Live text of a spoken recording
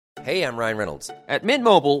Hey, I'm Ryan Reynolds. At Mint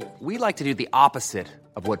Mobile, we like to do the opposite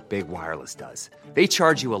of what Big Wireless does. They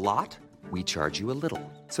charge you a lot, we charge you a little.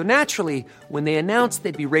 So naturally, when they announced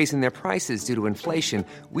they'd be raising their prices due to inflation,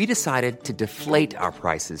 we decided to deflate our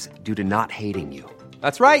prices due to not hating you.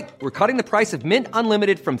 That's right. We're cutting the price of Mint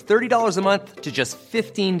Unlimited from $30 a month to just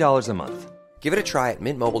 $15 a month. Give it a try at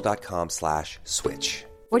mintmobile.com/switch.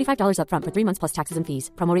 $45 up front for 3 months plus taxes and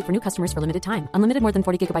fees. Promo rate for new customers for limited time. Unlimited more than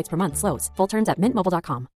 40 gigabytes per month. Slows full terms at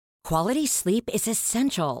mintmobile.com. Quality sleep is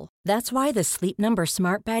essential. That's why the Sleep Number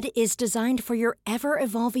Smart Bed is designed for your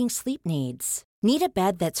ever-evolving sleep needs. Need a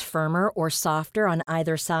bed that's firmer or softer on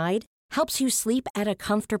either side? Helps you sleep at a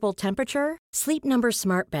comfortable temperature? Sleep Number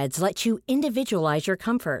Smart Beds let you individualize your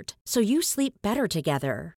comfort, so you sleep better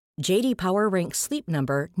together. J.D. Power ranks Sleep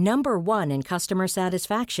Number number 1 in customer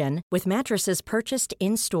satisfaction with mattresses purchased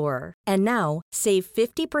in-store. And now, save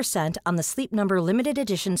 50% on the Sleep Number Limited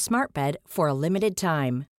Edition Smart Bed for a limited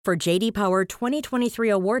time. For J.D. Power 2023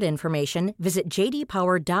 award information, visit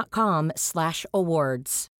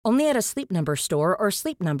jdpower.com/awards. Only at a Sleep Number store or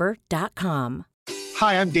sleepnumber.com.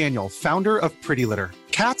 Hi, I'm Daniel, founder of Pretty Litter.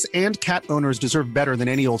 Cats and cat owners deserve better than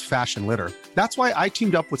any old-fashioned litter. That's why I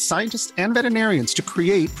teamed up with scientists and veterinarians to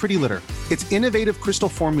create Pretty Litter. Its innovative crystal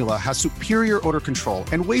formula has superior odor control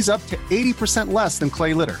and weighs up to 80% less than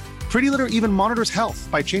clay litter. Pretty Litter even monitors health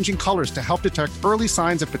by changing colors to help detect early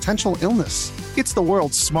signs of potential illness. It's the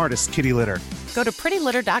world's smartest kitty litter. Go to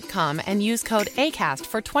prettylitter.com and use code ACAST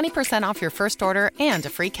for 20% off your first order and a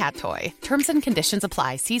free cat toy. Terms and conditions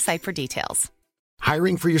apply. See site for details.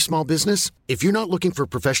 Hiring for your small business? If you're not looking for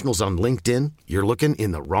professionals on LinkedIn, you're looking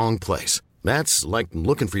in the wrong place. That's like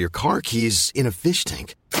looking for your car keys in a fish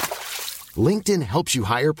tank. LinkedIn helps you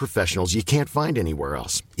hire professionals you can't find anywhere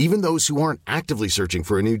else, even those who aren't actively searching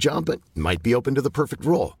for a new job but might be open to the perfect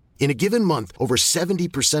role. In a given month, over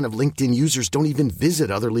 70% of LinkedIn users don't even visit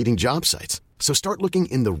other leading job sites. So start looking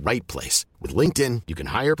in the right place. With LinkedIn, you can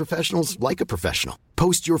hire professionals like a professional.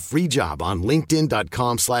 Post your free job on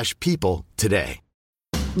linkedin.com/people today.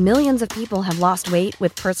 Millions of people have lost weight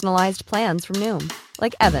with personalized plans from Noom.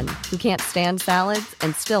 Like Evan, who can't stand salads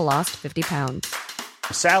and still lost 50 pounds.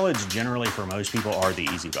 Salads generally for most people are the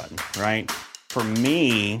easy button, right? For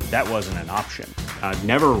me, that wasn't an option. I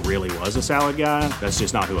never really was a salad guy. That's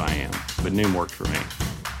just not who I am. But Noom worked for me.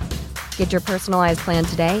 Get your personalized plan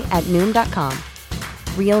today at Noom.com.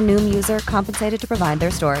 Real Noom user compensated to provide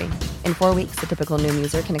their story. In 4 weeks, the typical Noom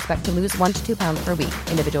user can expect to lose 1 to 2 pounds per week.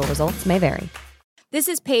 Individual results may vary. This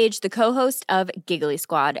is Paige, the co-host of Giggly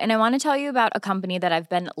Squad, and I want to tell you about a company that I've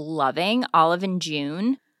been loving, Olive &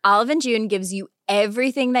 June. Olive & June gives you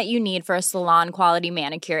everything that you need for a salon-quality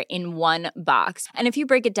manicure in one box. And if you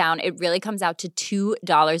break it down, it really comes out to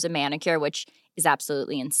 $2 a manicure, which is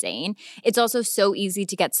absolutely insane. It's also so easy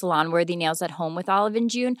to get salon-worthy nails at home with Olive &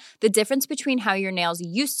 June. The difference between how your nails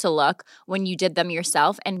used to look when you did them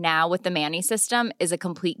yourself and now with the Mani system is a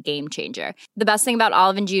complete game changer. The best thing about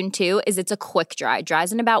Olive & June, too, is it's a quick dry.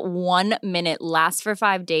 Dries in about 1 minute, lasts for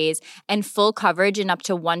 5 days, and full coverage in up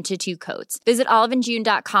to 1 to 2 coats. Visit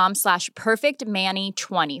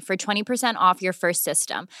oliveandjune.com/perfectmani20 for 20% off your first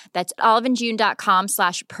system. That's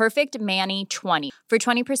oliveandjune.com/perfectmani20 for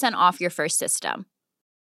 20% off your first system.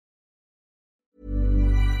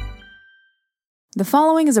 The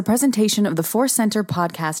following is a presentation of the Force Center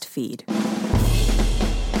podcast feed.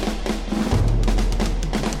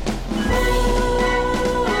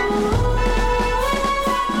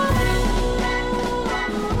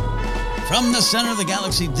 From the center of the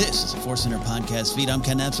galaxy, this is the Force Center podcast feed. I'm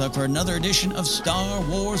Ken Napzok for another edition of Star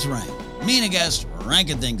Wars Rank. Me and a guest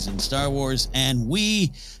ranking things in Star Wars, and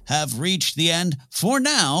we have reached the end, for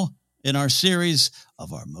now, in our series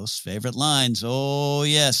of our most favorite lines. Oh,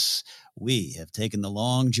 yes. We have taken the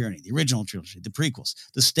long journey, the original trilogy, the prequels,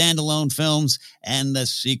 the standalone films, and the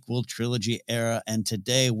sequel trilogy era. And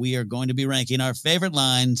today we are going to be ranking our favorite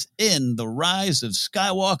lines in The Rise of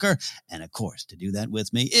Skywalker. And of course, to do that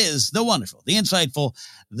with me is the wonderful, the insightful,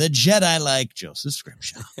 the Jedi-like Joseph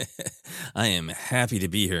Scrimshaw. I am happy to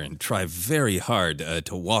be here and try very hard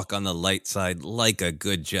to walk on the light side like a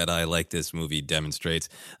good Jedi, like this movie demonstrates.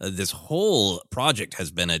 This whole project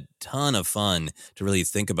has been a ton of fun to really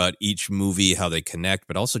think about each movie, how they connect,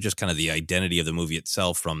 but also just kind of the identity of the movie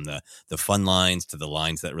itself, from the fun lines to the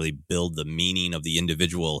lines that really build the meaning of the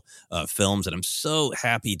individual films. And I'm so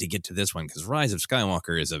happy to get to this one because Rise of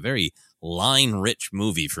Skywalker is a very line-rich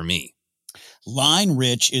movie for me. Line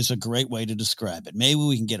rich is a great way to describe it. Maybe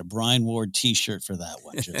we can get a Brian Ward T-shirt for that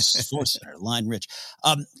one. Just Force Center, line rich.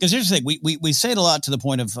 Because here's the thing: we say it a lot to the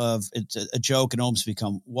point of it's a joke and almost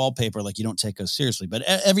become wallpaper, like you don't take us seriously. But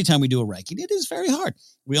every time we do a ranking, it is very hard.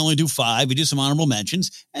 We only do 5. We do some honorable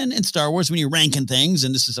mentions, and in Star Wars, when you're ranking things,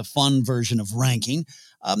 and this is a fun version of ranking,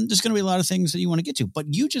 there's going to be a lot of things that you want to get to. But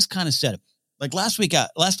you just kind of said it. Like last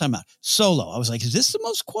time out, Solo, I was like, is this the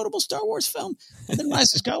most quotable Star Wars film? And then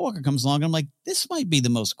Rise of Skywalker comes along, and I'm like, this might be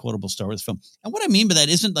the most quotable Star Wars film. And what I mean by that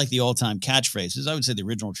isn't like the all-time catchphrases. I would say the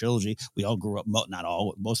original trilogy, we all grew up, not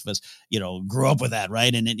all, most of us, grew up with that,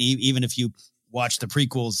 right? And even if you watch the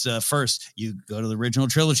prequels first, you go to the original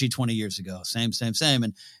trilogy 20 years ago, same.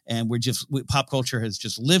 And pop culture has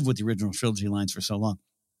just lived with the original trilogy lines for so long.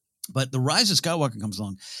 But the Rise of Skywalker comes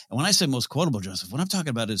along. And when I say most quotable, Joseph, what I'm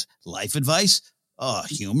talking about is life advice,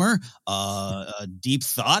 humor, deep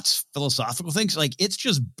thoughts, philosophical things. Like it's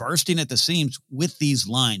just bursting at the seams with these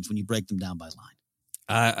lines when you break them down by line.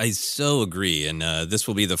 I so agree. And this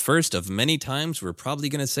will be the first of many times we're probably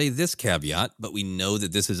going to say this caveat, but we know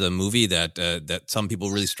that this is a movie that some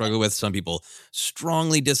people really struggle with. Some people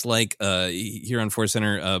strongly dislike. Here on Force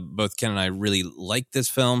Center, both Ken and I really like this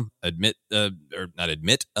film,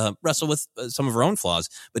 wrestle with some of our own flaws.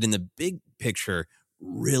 But in the big picture,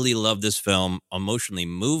 really love this film, emotionally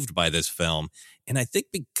moved by this film. And I think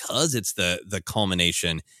because it's the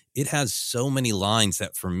culmination, it has so many lines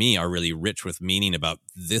that for me are really rich with meaning about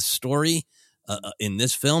this story in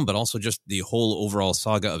this film, but also just the whole overall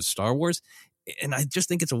saga of Star Wars. And I just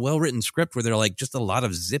think it's a well-written script where there are like just a lot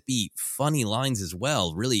of zippy, funny lines as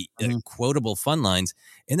well, really quotable, fun lines.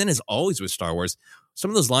 And then as always with Star Wars,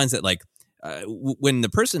 some of those lines that like, when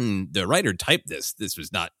the writer typed this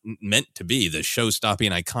was not meant to be the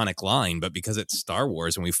show-stopping iconic line, but because it's Star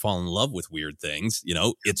Wars and we fall in love with weird things,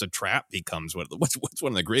 it's a trap becomes what's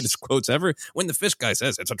one of the greatest quotes ever. When the fish guy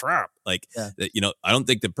says it's a trap, like, I don't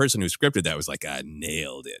think the person who scripted that was like, I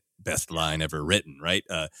nailed it. Best line ever written, right?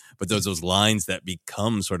 But those lines that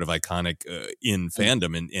become sort of iconic in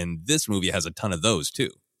fandom, and this movie has a ton of those too.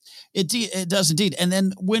 It does indeed. And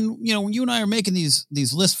then when you and I are making these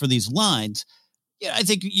lists for these lines, I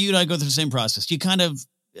think you and I go through the same process. You kind of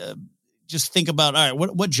just think about, all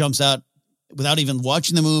right, what jumps out without even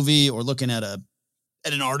watching the movie or looking at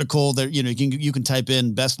an article that, you can type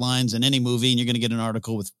in best lines in any movie and you're going to get an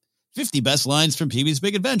article with 50 best lines from Pee-wee's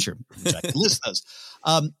Big Adventure, which I can list those.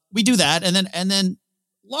 We do that. And then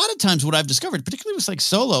a lot of times what I've discovered, particularly with like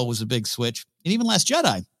Solo was a big switch, and even Last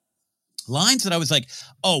Jedi, lines that I was like,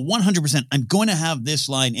 100%, I'm going to have this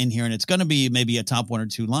line in here, and it's going to be maybe a top 1 or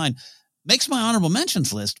 2 line, makes my honorable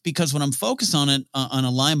mentions list, because when I'm focused on it on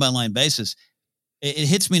a line-by-line basis, it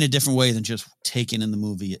hits me in a different way than just taking in the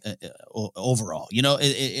movie overall.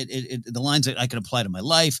 The lines that I can apply to my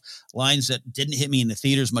life, lines that didn't hit me in the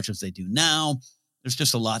theater as much as they do now. There's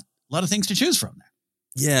just a lot of things to choose from there.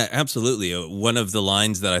 Yeah, absolutely. One of the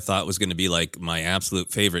lines that I thought was going to be like my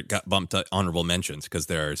absolute favorite got bumped to honorable mentions because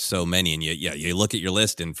there are so many. And you look at your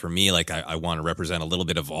list, and for me, like I want to represent a little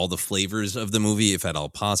bit of all the flavors of the movie, if at all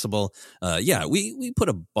possible. We put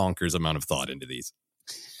a bonkers amount of thought into these.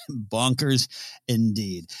 Bonkers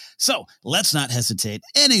indeed. So let's not hesitate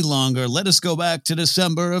any longer. Let us go back to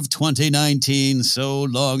December of 2019, so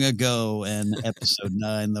long ago, and episode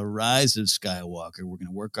 9, The Rise of Skywalker. We're going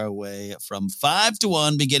to work our way from 5 to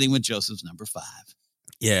 1, beginning with Joseph's number 5.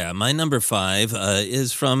 Yeah, my number 5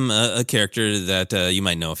 is from a character that you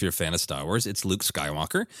might know if you're a fan of Star Wars. It's Luke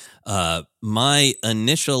Skywalker. My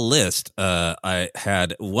initial list, I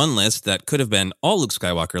had one list that could have been all Luke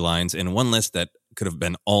Skywalker lines and one list that could have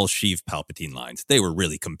been all Sheev Palpatine lines. They were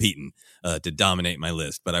really competing to dominate my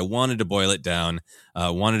list, but I wanted to boil it down.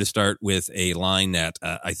 Wanted to start with a line that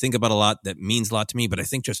I think about a lot, that means a lot to me, but I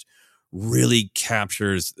think just really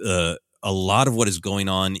captures a lot of what is going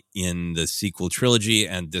on in the sequel trilogy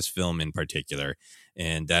and this film in particular.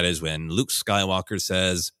 And that is when Luke Skywalker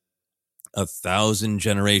says, 1,000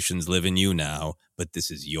 generations live in you now, but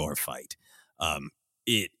this is your fight.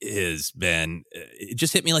 It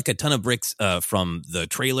just hit me like a ton of bricks from the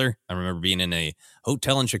trailer. I remember being in a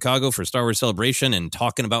hotel in Chicago for Star Wars Celebration and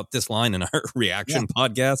talking about this line in our reaction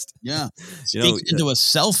podcast. Yeah. Speaks into a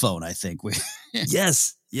cell phone, I think.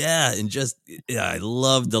 Yes. Yeah. And I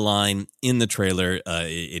loved the line in the trailer.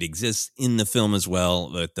 It exists in the film as well,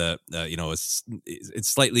 but it's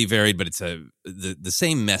slightly varied, but it's the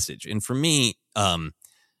same message. And for me,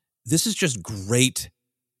 this is just great,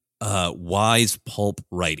 wise pulp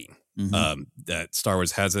writing. That Star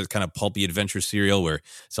Wars has a kind of pulpy adventure serial where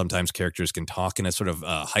sometimes characters can talk in a sort of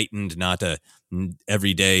heightened, not a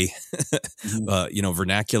everyday,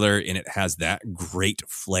 vernacular, and it has that great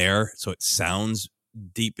flair. So it sounds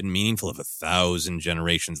deep and meaningful. Of 1,000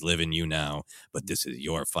 generations live in you now, but this is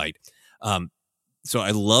your fight. So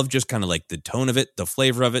I love just kind of like the tone of it, the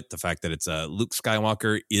flavor of it, the fact that it's Luke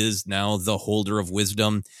Skywalker is now the holder of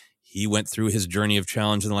wisdom. He went through his journey of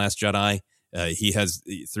challenge in The Last Jedi. He has,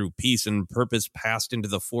 through peace and purpose, passed into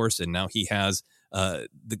the Force, and now he has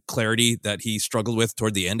the clarity that he struggled with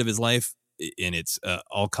toward the end of his life, and it's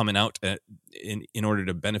all coming out in order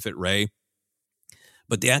to benefit Rey.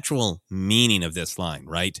 But the actual meaning of this line,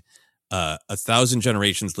 right? 1,000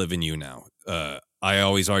 generations live in you now. I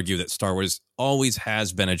always argue that Star Wars always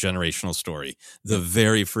has been a generational story. The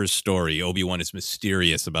very first story, Obi-Wan is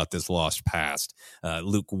mysterious about this lost past.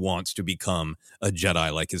 Luke wants to become a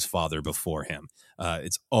Jedi like his father before him.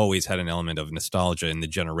 It's always had an element of nostalgia in the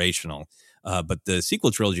generational. But the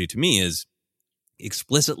sequel trilogy to me is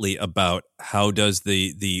explicitly about how does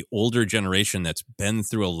the older generation that's been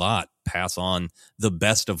through a lot pass on the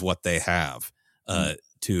best of what they have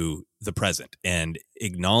to the present, and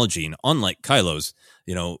acknowledging, unlike Kylo's,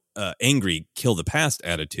 angry kill the past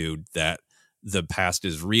attitude, that the past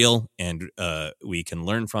is real and we can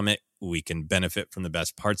learn from it. We can benefit from the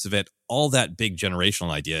best parts of it. All that big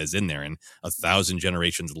generational idea is in there, and 1,000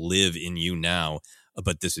 generations live in you now,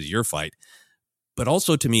 but this is your fight. But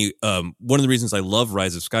also, to me, one of the reasons I love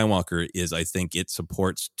Rise of Skywalker is I think it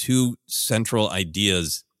supports two central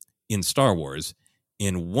ideas in Star Wars.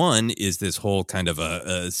 And one is this whole kind of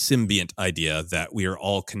a symbiont idea that we are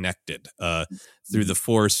all connected. Through the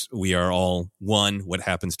Force, we are all one. What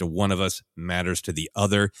happens to one of us matters to the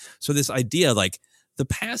other. So this idea, like, the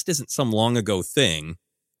past isn't some long ago thing.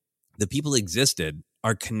 The people existed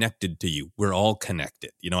are connected to you. We're all connected.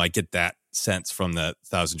 I get that sense from the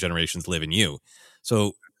 1,000 generations live in you.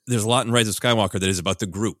 So there's a lot in Rise of Skywalker that is about the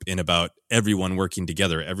group and about everyone working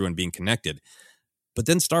together, everyone being connected. But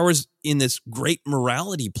then Star Wars, in this great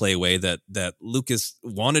morality play way that Lucas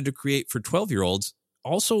wanted to create for 12-year-olds,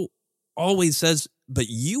 also always says, but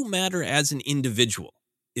you matter as an individual.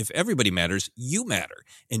 If everybody matters, you matter.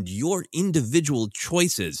 And your individual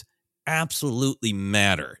choices absolutely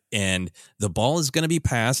matter. And the ball is going to be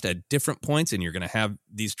passed at different points, and you're going to have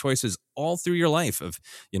these choices all through your life of,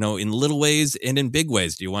 in little ways and in big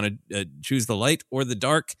ways. Do you want to choose the light or the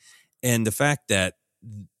dark? And the fact that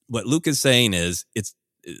what Luke is saying is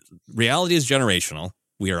reality is generational.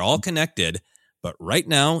 We are all connected, but right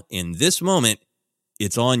now, in this moment,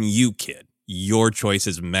 it's on you, kid. Your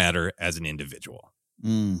choices matter as an individual.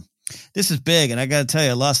 This is big, and I got to tell you,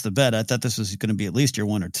 I lost the bet. I thought this was going to be at least your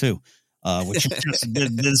one or two, which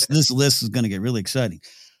this list is going to get really exciting.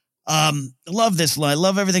 Love this line.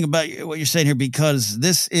 Love everything about what you're saying here, because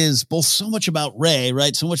this is both so much about Rey,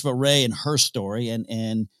 right? So much about Rey and her story,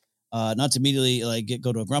 and not to immediately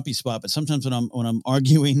go to a grumpy spot, but sometimes when I'm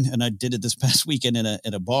arguing, and I did it this past weekend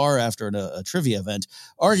in a bar after a trivia event,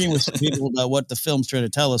 arguing with some people about what the film's trying to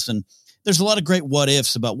tell us, and there's a lot of great what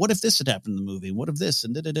ifs about what if this had happened in the movie, what if this,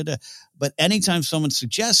 and da-da-da-da. But anytime someone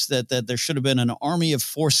suggests that there should have been an army of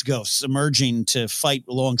Force ghosts emerging to fight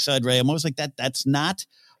alongside Rey, I'm always like, that's not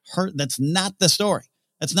her. That's not the story.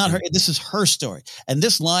 That's not her. This is her story. And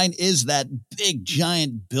this line is that big,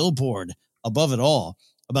 giant billboard above it all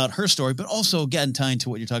about her story, but also, again, tying to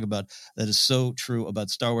what you're talking about, that is so true about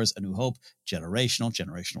Star Wars: A New Hope. Generational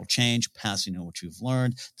change, passing on what you've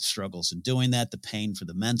learned, the struggles in doing that, the pain for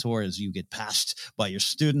the mentor as you get passed by your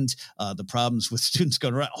student, the problems with students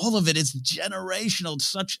going around. All of it is generational,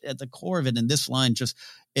 such at the core of it. And this line just,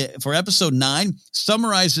 for episode 9,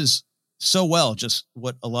 summarizes so well just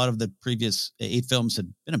what a lot of the previous 8 films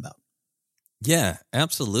had been about. Yeah,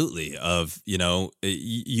 absolutely.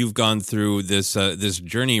 You've gone through this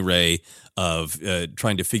journey, Rey, of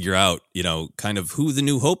trying to figure out, kind of who the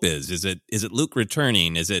New Hope is. Is it Luke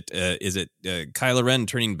returning? Is it Kylo Ren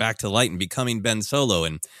turning back to light and becoming Ben Solo?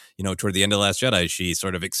 And toward the end of The Last Jedi, she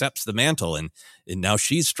sort of accepts the mantle, and now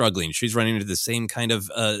she's struggling. She's running into the same kind of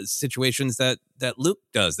situations that Luke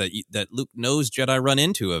does, that Luke knows Jedi run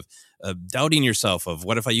into, of doubting yourself, of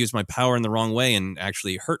what if I use my power in the wrong way and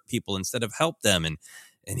actually hurt people instead of help them. And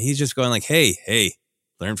he's just going like, hey,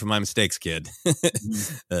 learn from my mistakes, kid.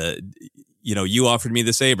 You offered me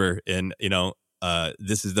the saber, and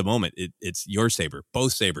this is the moment. It's your saber.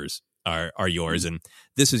 Both sabers are yours, and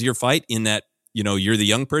this is your fight. In that, you're the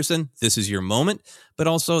young person. This is your moment, but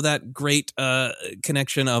also that great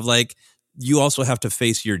connection of you also have to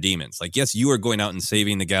face your demons. Yes, you are going out and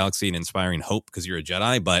saving the galaxy and inspiring hope because you're a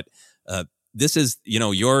Jedi, but this is,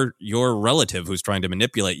 your relative who's trying to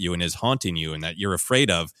manipulate you and is haunting you and that you're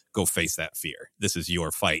afraid of. Go face that fear. This is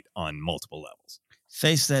your fight on multiple levels.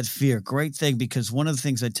 Face that fear. Great thing, because one of the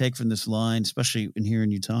things I take from this line, especially in hearing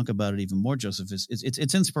you talk about it even more, Joseph, is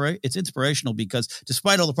it's inspirational, because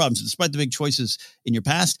despite all the problems, despite the big choices in your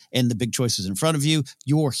past and the big choices in front of you,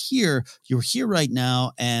 you're here right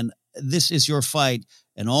now, and this is your fight,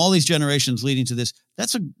 and all these generations leading to this.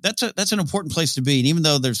 That's an important place to be. And even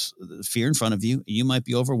though there's fear in front of you, you might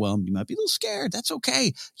be overwhelmed, you might be a little scared. That's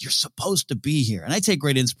okay. You're supposed to be here. And I take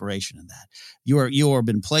great inspiration in that. You are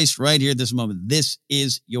been placed right here at this moment. This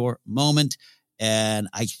is your moment. And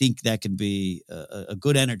I think that can be a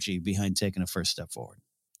good energy behind taking a first step forward.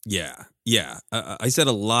 Yeah. I said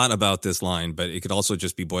a lot about this line, but it could also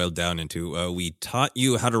just be boiled down into, we taught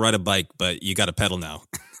you how to ride a bike, but you got to pedal now.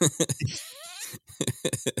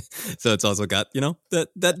 So it's also got,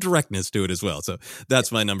 that directness to it as well. So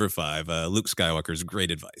that's my number 5, Luke Skywalker's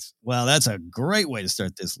great advice. Well, that's a great way to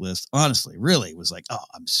start this list. Honestly, really was like,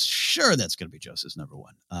 I'm sure that's going to be Joseph's number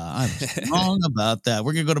 1. I was wrong about that.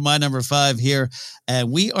 We're going to go to my number 5 here,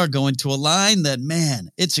 and we are going to a line that,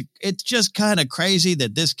 man, it's just kind of crazy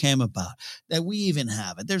that this came about, that we even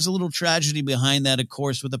have it. There's a little tragedy behind that, of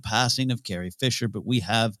course, with the passing of Carrie Fisher, but we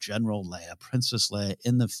have General Leia, Princess Leia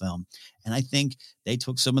in the film. And I think they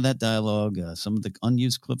took some of that dialogue, some of the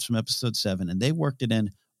unused clips from episode 7, and they worked it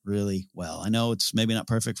in really well. I know it's maybe not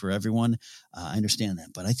perfect for everyone. I understand that.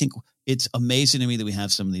 But I think it's amazing to me that we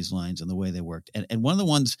have some of these lines and the way they worked. And one of the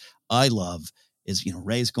ones I love is,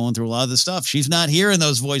 Rey's going through a lot of the stuff. She's not hearing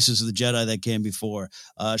those voices of the Jedi that came before.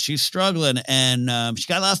 She's struggling, and she's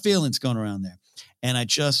got a lot of feelings going around there. And I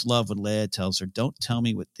just love when Leia tells her, don't tell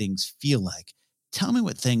me what things feel like. Tell me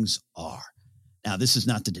what things are. Now, this is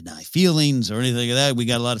not to deny feelings or anything like that. We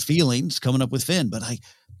got a lot of feelings coming up with Finn, but I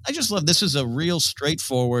just love this is a real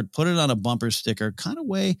straightforward, put it on a bumper sticker kind of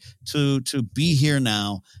way to be here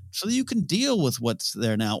now, so that you can deal with what's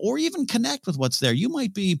there now, or even connect with what's there. You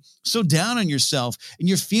might be so down on yourself and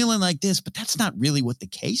you're feeling like this, but that's not really what the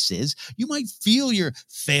case is. You might feel you're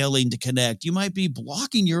failing to connect. You might be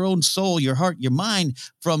blocking your own soul, your heart, your mind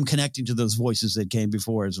from connecting to those voices that came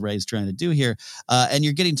before, as Rey's trying to do here. And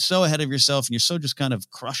you're getting so ahead of yourself, and you're so just kind of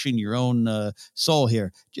crushing your own soul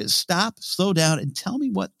here. Just stop, slow down, and tell me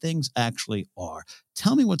what things actually are.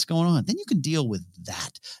 Tell me what's going on. Then you can deal with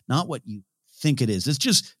that, not what you think it is. It's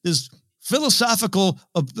just this philosophical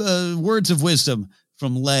words of wisdom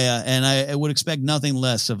from Leia, and I would expect nothing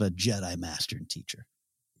less of a Jedi master and teacher.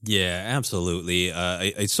 Yeah, absolutely.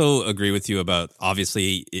 I so agree with you about,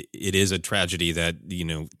 obviously, it is a tragedy that,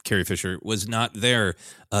 Carrie Fisher was not there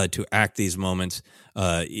to act these moments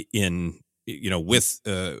with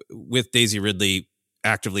Daisy Ridley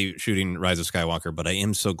actively shooting Rise of Skywalker, but I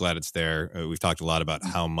am so glad it's there. We've talked a lot about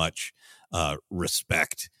how much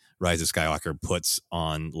respect Rise of Skywalker puts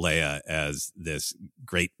on Leia as this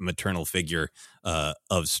great maternal figure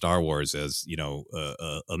of Star Wars, as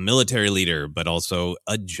a military leader, but also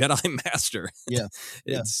a Jedi master. Yeah,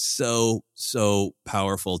 It's so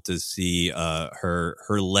powerful to see her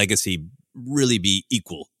legacy really be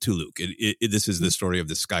equal to Luke. This is the story of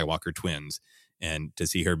the Skywalker twins, and to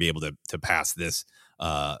see her be able to pass this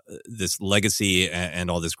legacy and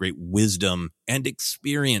all this great wisdom and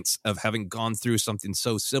experience of having gone through something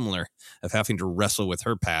so similar, of having to wrestle with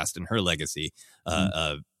her past and her legacy,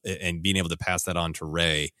 and being able to pass that on to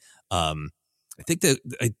Rey. I think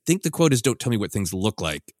the quote is, "Don't tell me what things look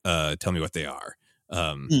like. Tell me what they are."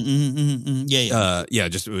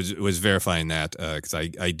 Just it was verifying that, because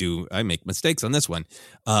I make mistakes on this one.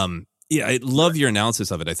 I love your analysis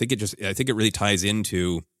of it. I think it really ties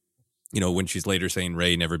into, when she's later saying,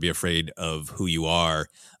 Rey, never be afraid of who you are.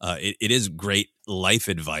 It is great life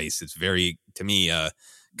advice. It's very, to me,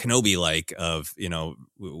 Kenobi-like, of,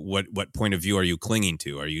 what point of view are you clinging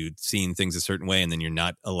to? Are you seeing things a certain way, and then you're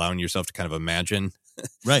not allowing yourself to kind of imagine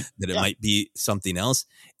right that it might be something else?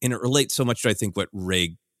 And it relates so much to, I think, what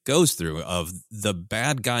Rey goes through, of the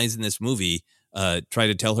bad guys in this movie try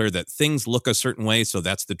to tell her that things look a certain way, so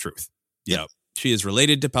that's the truth. She is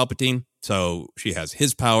related to Palpatine, so she has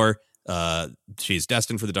his power. She's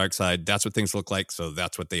destined for the dark side. That's what things look like, so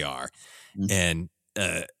that's what they are. And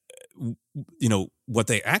what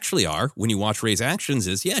they actually are, when you watch Rey's actions,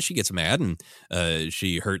 is she gets mad and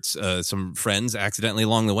she hurts some friends accidentally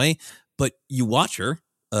along the way. But you watch her,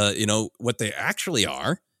 what they actually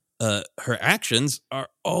are. Her actions are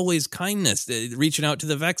always kindness, reaching out to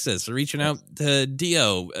the Vexus, reaching out to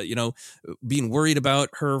Dio, being worried about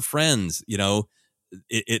her friends.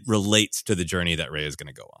 It relates to the journey that Rey is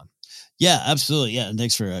going to go on. Yeah, absolutely. Yeah. And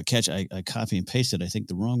thanks for a catch. I copy and pasted, I think,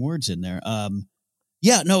 the wrong words in there.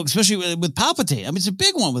 Yeah, no, especially with Palpatine. I mean, it's a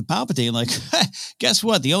big one with Palpatine. Like, guess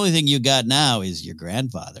what? The only thing you got now is your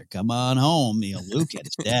grandfather. Come on home. You know, Luke and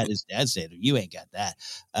his dad said, you ain't got that.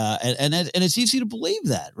 And it's easy to believe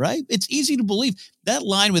that, right? It's easy to believe. That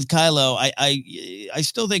line with Kylo, I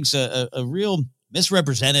still think is a real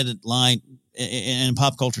misrepresented line in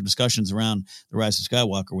pop culture discussions around The Rise of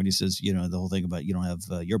Skywalker, when he says, you know, the whole thing about you don't have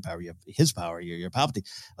your power, you have his power, you're Palpatine.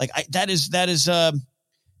 Like, that is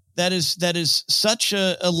such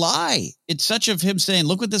a lie. It's such of him saying,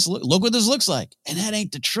 look what this looks like. And that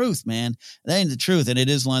ain't the truth, man. That ain't the truth. And it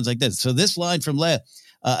is lines like this. So this line from Leia,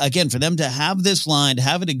 again, for them to have this line, to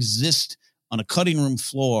have it exist on a cutting room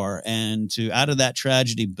floor, and to, out of that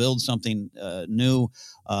tragedy, build something new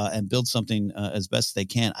and build something as best they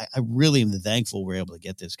can. I really am thankful we're able to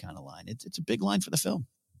get this kind of line. It's a big line for the film.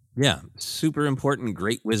 Yeah. Super important.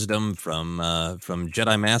 Great wisdom from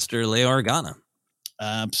Jedi Master Leia Organa.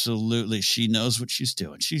 Absolutely. She knows what she's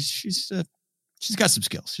doing. She's got some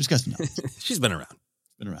skills. She's got some knowledge. She's been around.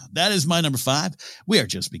 That is my number 5. We are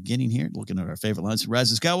just beginning here, looking at our favorite lines from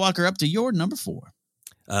Rise of Skywalker. Up to your number 4.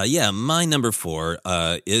 My number 4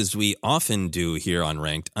 is, we often do here on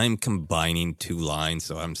Ranked, I'm combining 2 lines,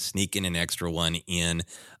 so I'm sneaking an extra one in.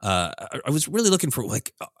 I was really looking for,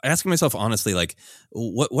 like, asking myself honestly, like,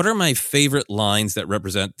 what are my favorite lines that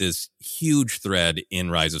represent this huge thread in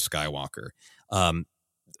Rise of Skywalker?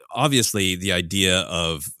 Obviously, the idea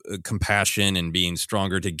of compassion and being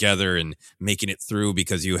stronger together and making it through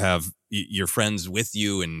because you have your friends with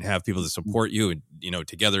you and have people to support you, and, you know,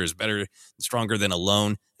 together is better and stronger than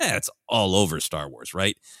alone. It's all over Star Wars,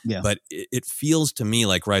 right? Yeah. But it feels to me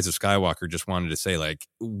like Rise of Skywalker just wanted to say, like,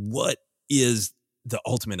 what is the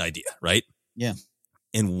ultimate idea, right? Yeah.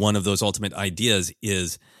 And one of those ultimate ideas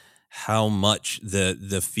is how much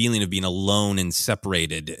the feeling of being alone and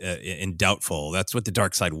separated and doubtful. That's what the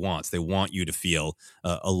dark side wants. They want you to feel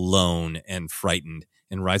alone and frightened.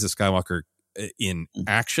 And Rise of Skywalker, in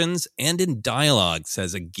actions and in dialogue,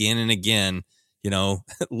 says again and again, you know,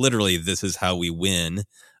 literally, this is how we win.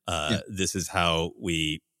 This is how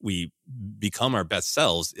we become our best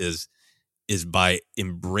selves, is by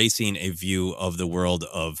embracing a view of the world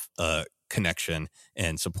of connection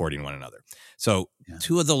and supporting one another. So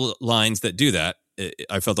 2 of the lines that do that,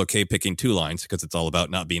 I felt okay picking 2 lines because it's all about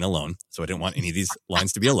not being alone. So I didn't want any of these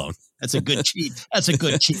lines to be alone. That's a good cheat. That's a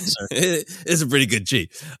good cheat, sir. It's a pretty good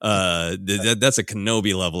cheat. That's a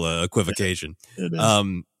Kenobi level of equivocation.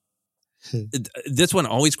 This one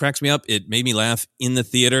always cracks me up. It made me laugh in the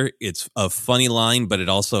theater. It's a funny line, but it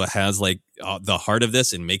also has, like, the heart of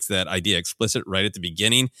this and makes that idea explicit right at the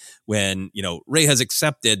beginning, when, you know, Rey has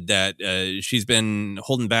accepted that she's been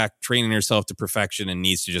holding back training herself to perfection and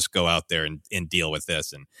needs to just go out there and deal with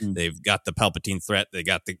this. And they've got the Palpatine threat. They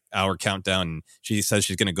got the hour countdown, and she says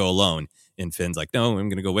she's going to go alone. And Finn's like, no, I'm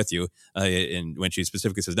going to go with you. And when she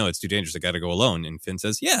specifically says, no, it's too dangerous, I got to go alone. And Finn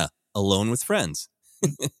says, yeah, alone with friends.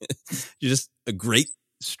 Just a great,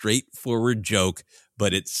 straightforward joke,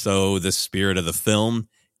 but it's so the spirit of the film.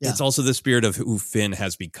 Yeah. It's also the spirit of who Finn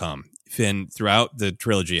has become. Finn, throughout the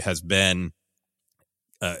trilogy, has been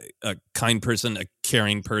a kind person, a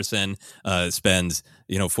caring person, spends,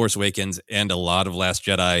 you know, Force Awakens and a lot of Last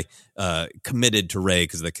Jedi committed to Rey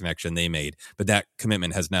because of the connection they made. But that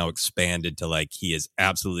commitment has now expanded to, like, he is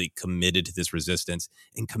absolutely committed to this resistance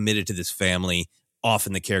and committed to this family.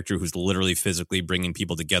 Often the character who's literally physically bringing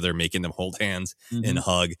people together, making them hold hands and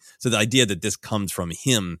hug. So the idea that this comes from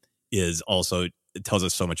him is also, it tells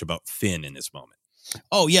us so much about Finn in this moment.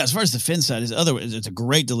 Oh yeah, as far as the Finn side is, it's a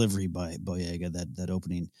great delivery by Boyega. That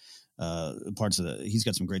opening parts of he's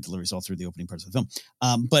got some great deliveries all through the opening parts of the film.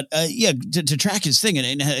 But to track his thing,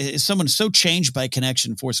 and someone so changed by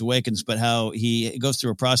connection, Force Awakens, but how he goes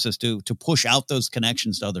through a process to push out those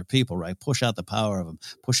connections to other people, right? Push out the power of them,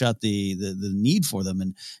 push out the need for them,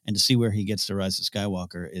 and to see where he gets to Rise of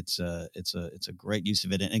Skywalker. It's a great use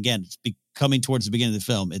of it. And again, it's coming towards the beginning of the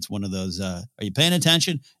film. It's one of those. Are you paying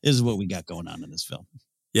attention? This is what we got going on in this film.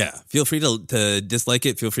 Yeah, feel free to dislike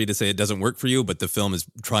it. Feel free to say it doesn't work for you, but the film is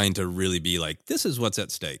trying to really be like, this is what's at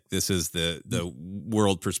stake. This is the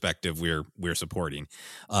world perspective we're supporting.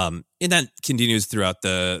 And that continues throughout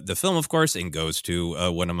the film, of course, and goes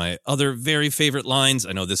to one of my other very favorite lines.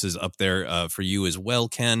 I know this is up there for you as well,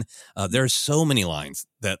 Ken. There are so many lines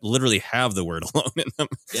that literally have the word alone in them.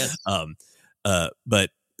 Yes.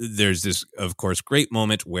 But there's this, of course, great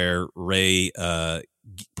moment where Rey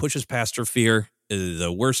pushes past her fear.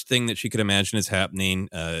 The worst thing that she could imagine is happening.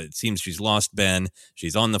 It seems she's lost Ben.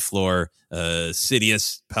 She's on the floor.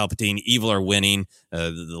 Sidious, Palpatine, evil are winning.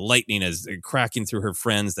 The lightning is cracking through her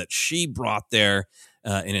friends that she brought there.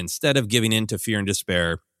 And instead of giving in to fear and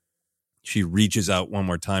despair, she reaches out one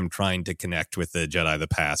more time, trying to connect with the Jedi of the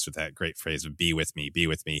past with that great phrase of be with me, be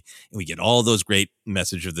with me. And we get all those great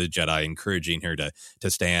messages of the Jedi encouraging her to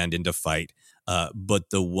stand and to fight. But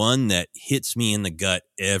the one that hits me in the gut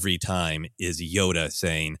every time is Yoda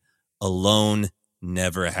saying, alone,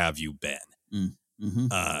 never have you been. Mm-hmm.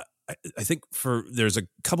 I think there's a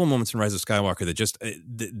couple moments in Rise of Skywalker that just,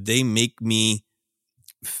 they make me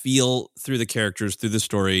feel through the characters, through the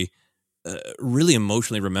story, really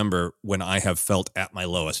emotionally remember when I have felt at my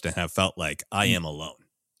lowest and have felt like I am alone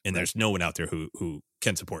and there's no one out there who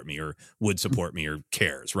can support me or would support me or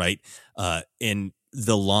cares. Right. And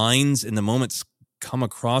the lines and the moments come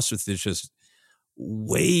across with this just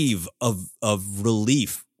wave of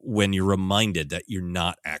relief when you're reminded that you're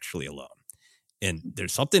not actually alone. And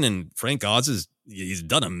there's something in Frank Oz's, he's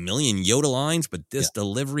done a million Yoda lines, but this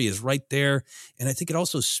delivery is right there. And I think it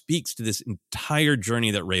also speaks to this entire journey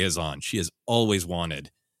that Rey is on. She has always wanted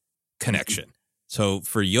connection. So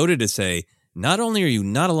for Yoda to say, not only are you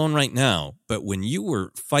not alone right now, but when you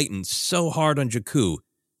were fighting so hard on Jakku,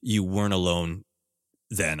 you weren't alone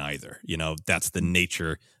then either. You know, that's the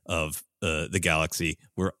nature of the galaxy.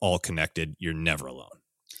 We're all connected. You're never alone.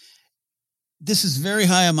 This is very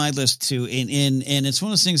high on my list too, and it's one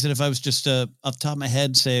of those things that if I was just off the top of my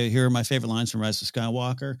head, say, here are my favorite lines from Rise of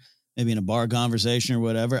Skywalker, maybe in a bar conversation or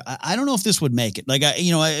whatever, I don't know if this would make it. Like,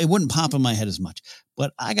 it wouldn't pop in my head as much.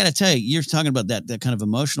 But I got to tell you, you're talking about that kind of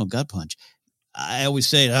emotional gut punch. I always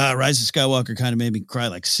say, Rise of Skywalker kind of made me cry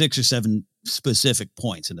like 6 or 7 specific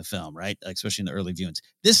points in the film, right? Like, especially in the early viewings.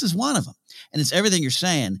 This is one of them, and it's everything you're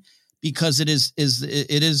saying. Because it is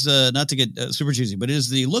not to get super cheesy, but it is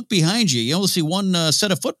the look behind you. You only see one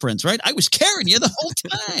set of footprints, right? I was carrying you the whole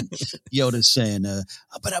time. Yoda's saying,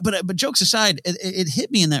 but jokes aside, it hit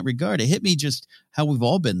me in that regard. It hit me just how we've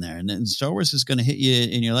all been there. And Star Wars is going to hit you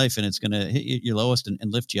in your life, and it's going to hit you your lowest and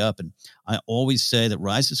lift you up. And I always say that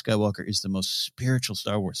Rise of Skywalker is the most spiritual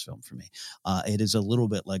Star Wars film for me. It is a little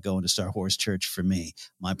bit like going to Star Wars church for me,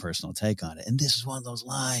 my personal take on it. And this is one of those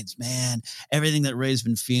lines, man, everything that Rey's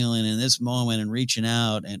been feeling in this moment and reaching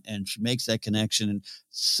out and she makes that connection. And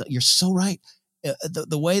so, you're so right.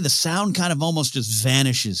 The way the sound kind of almost just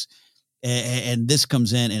vanishes and this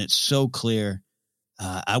comes in and it's so clear.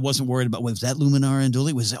 I wasn't worried about, was that Luminara and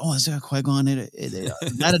Dooley? Was that, is that Qui-Gon?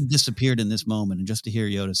 That had disappeared in this moment. And just to hear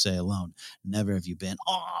Yoda say alone, never have you been.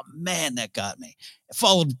 Oh, man, that got me. It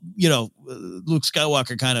followed, Luke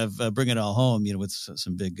Skywalker kind of bring it all home, with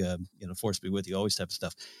some big, force be with you, always type of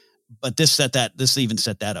stuff. But this even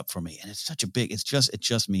set that up for me. And it's such a big, it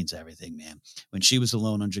just means everything, man. When she was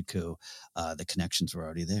alone on Jakku, the connections were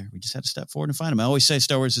already there. We just had to step forward and find them. I always say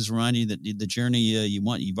Star Wars is reminding you that the journey you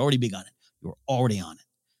want, you've already begun it. You're already on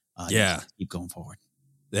it. Keep going forward.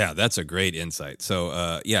 Yeah, that's a great insight. So,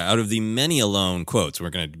 out of the many alone quotes, we're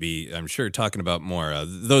going to be, I'm sure, talking about more.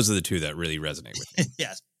 Those are the two that really resonate with me.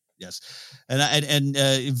 Yes. And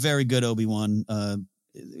very good Obi-Wan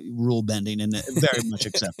rule bending and very much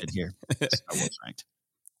accepted here. Star Wars ranked.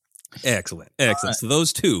 Excellent. Right. So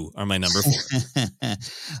those two are my number 4.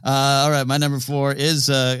 All right. My number 4 is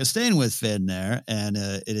staying with Finn there. And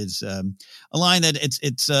it is a line that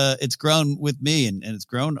it's grown with me and it's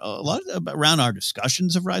grown a lot around our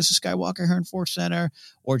discussions of Rise of Skywalker here in Force Center,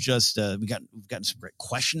 or just we've gotten some great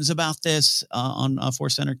questions about this on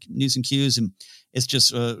Force Center News and Cues. And it's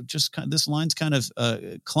just kind of, this line's kind of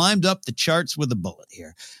climbed up the charts with a bullet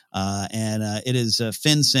here. And it is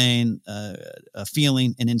Finn saying, a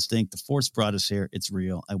feeling, an instinct, the Force brought us here. It's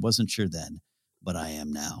real. I wasn't sure then, but I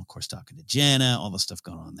am now. Of course, talking to Jannah, all the stuff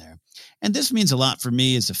going on there. And this means a lot for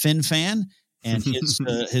me as a Finn fan and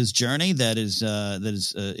his journey that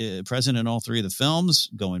is present in all 3 of the films,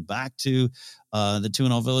 going back to the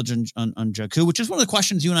Tuanul Village on Jakku, which is one of the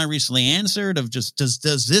questions you and I recently answered of just, does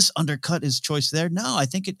this undercut his choice there? No, I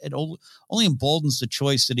think it only emboldens the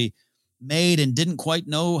choice that he made and didn't quite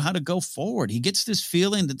know how to go forward. He gets this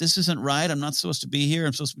feeling that this isn't right. I'm not supposed to be here.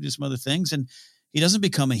 I'm supposed to do some other things. And he doesn't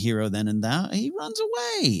become a hero then and that. He runs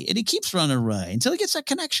away and he keeps running away until he gets that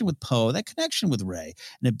connection with Poe, that connection with Rey,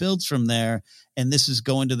 and it builds from there. And this is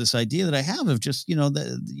going to this idea that I have of just,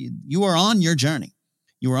 you are on your journey.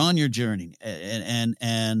 You are on your journey, and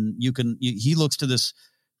he looks to this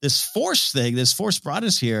Force thing. This Force brought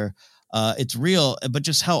us here. It's real, but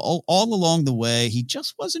just how all along the way, he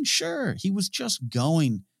just wasn't sure. He was just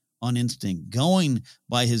going on instinct, going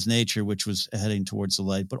by his nature, which was heading towards the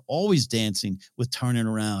light, but always dancing with turning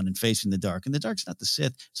around and facing the dark. And the dark's not the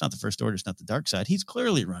Sith. It's not the First Order. It's not the dark side. He's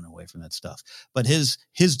clearly run away from that stuff. But his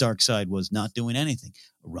dark side was not doing anything,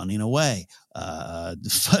 running away,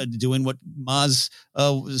 doing what Maz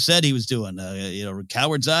said he was doing,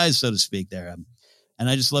 coward's eyes, so to speak there. And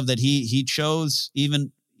I just love that he chose,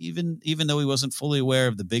 even though he wasn't fully aware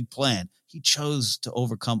of the big plan, he chose to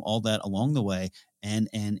overcome all that along the way and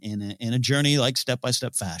in a journey like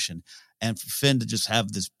step-by-step fashion. And for Finn to just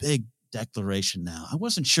have this big declaration now, I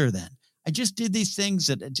wasn't sure then. I just did these things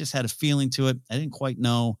that I just had a feeling to it. I didn't quite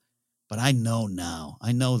know, but I know now.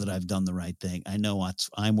 I know that I've done the right thing. I know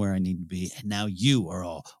I'm where I need to be. And now you are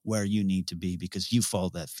all where you need to be because you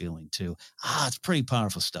followed that feeling too. It's pretty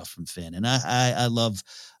powerful stuff from Finn. And I love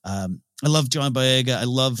John Boyega. I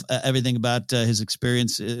love everything about his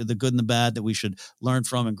experience, the good and the bad that we should learn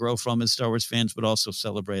from and grow from as Star Wars fans, but also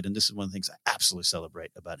celebrate. And this is one of the things I absolutely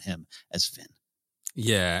celebrate about him as Finn.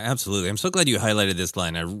 Yeah, absolutely. I'm so glad you highlighted this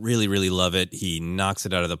line. I really, really love it. He knocks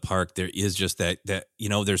it out of the park. There is just that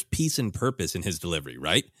there's peace and purpose in his delivery,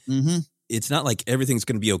 right? Mm-hmm. It's not like everything's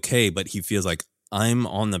going to be okay, but he feels like I'm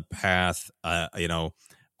on the path.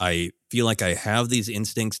 I feel like I have these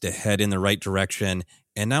instincts to head in the right direction.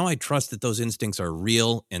 And now I trust that those instincts are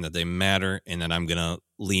real and that they matter and that I'm going to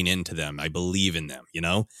lean into them. I believe in them,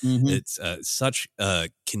 Mm-hmm. It's such a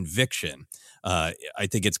conviction. I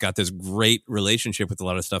think it's got this great relationship with a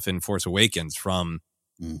lot of stuff in Force Awakens from,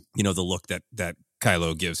 the look that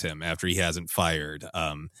Kylo gives him after he hasn't fired,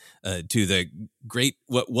 to the great,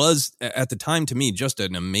 what was at the time to me, just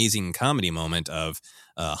an amazing comedy moment of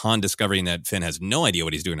Han discovering that Finn has no idea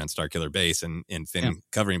what he's doing on Starkiller Base and Finn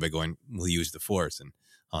covering by going, we'll use the Force. And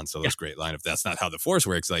Han Solo's great line, if that's not how the Force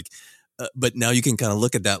works, but now you can kind of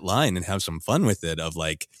look at that line and have some fun with it of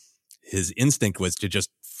like, his instinct was to just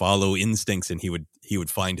follow instincts and he would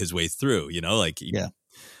find his way through,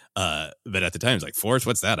 but at the time it's like, Force,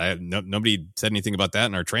 what's that? Nobody said anything about that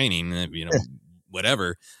in our training,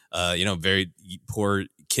 whatever, very poor,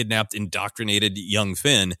 kidnapped, indoctrinated young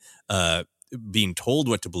Finn, being told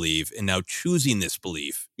what to believe and now choosing this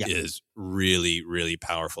belief is really, really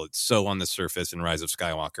powerful. It's so on the surface in Rise of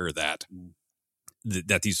Skywalker that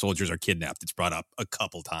these soldiers are kidnapped. It's brought up a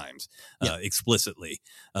couple times explicitly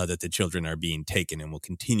that the children are being taken and will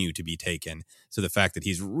continue to be taken. So the fact that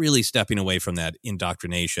he's really stepping away from that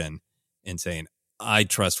indoctrination and saying, I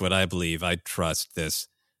trust what I believe. I trust this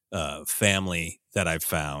family that I've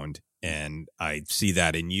found. And I see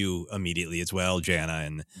that in you immediately as well, Jannah,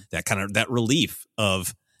 and that relief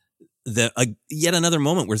of yet another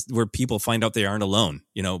moment where people find out they aren't alone.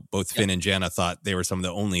 Both Finn and Jannah thought they were some of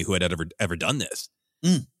the only who had ever done this.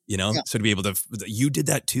 So to be able to, you did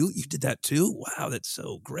that too. Wow, that's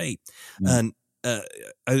so great. And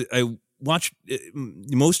I watched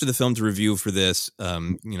most of the film's review for this.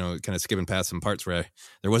 Kind of skipping past some parts where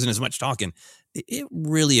there wasn't as much talking. It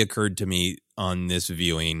really occurred to me on this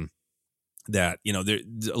viewing that,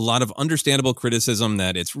 there's a lot of understandable criticism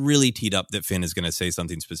that it's really teed up that Finn is going to say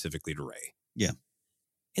something specifically to Rey. Yeah.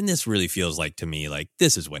 And this really feels like, to me, like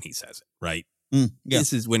this is when he says it, right?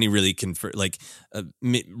 This is when he really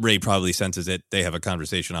Rey probably senses it. They have a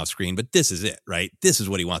conversation off screen, but this is it, right? This is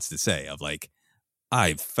what he wants to say of like,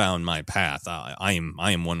 I've found my path. I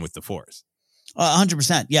am one with the Force.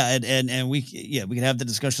 100%. Yeah. And we could have the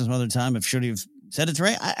discussion some other time. If should have said it to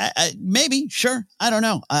Rey, I maybe, sure. I don't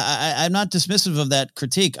know. I'm not dismissive of that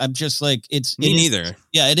critique. I'm just like, me neither.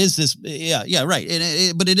 It is this. Yeah. Right.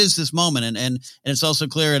 But it is this moment. And it's also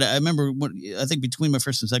clear. And I remember I think between my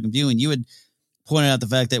first and second viewing, you had pointed out the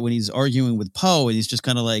fact that when he's arguing with Poe and he's just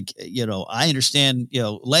kind of like, I understand,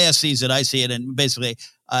 Leia sees it, I see it. And basically,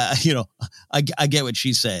 I get what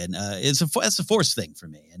she's saying. It's a Force thing for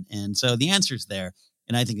me. And so the answer's there.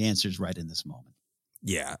 And I think the answer's right in this moment.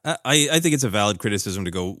 Yeah, I think it's a valid criticism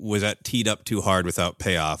to go, was that teed up too hard without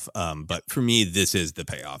payoff? But for me, this is the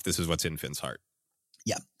payoff. This is what's in Finn's heart.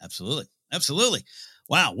 Yeah, absolutely. Absolutely.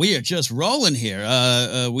 Wow, we are just rolling here.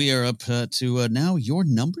 We are up to now your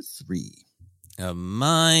number 3.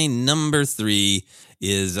 My number 3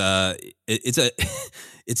 is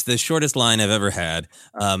it's the shortest line I've ever had.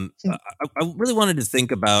 I really wanted to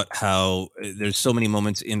think about how there's so many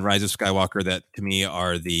moments in Rise of Skywalker that to me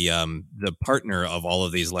are the partner of all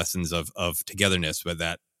of these lessons of togetherness, but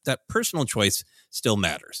that personal choice still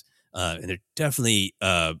matters. And there are definitely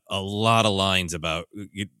a lot of lines about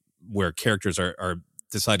where characters are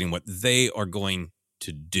deciding what they are going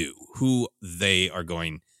to do, who they are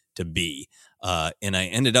going to be. And I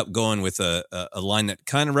ended up going with a line that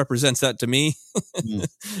kind of represents that to me,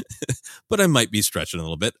 but I might be stretching a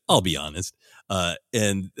little bit. I'll be honest.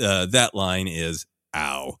 And that line is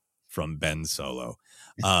 "Ow" from Ben Solo.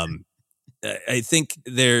 I think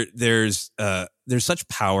there's such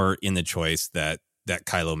power in the choice that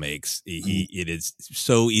Kylo makes. It is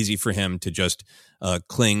so easy for him to just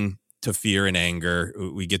cling to fear and anger.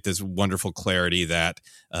 We get this wonderful clarity that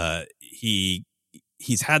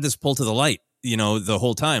he's had this pull to the light the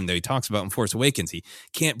whole time that he talks about in Force Awakens. He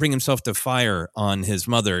can't bring himself to fire on his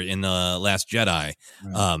mother in The Last Jedi.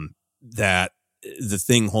 Right. That the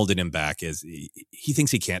thing holding him back is he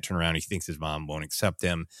thinks he can't turn around. He thinks his mom won't accept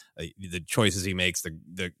him. The choices he makes,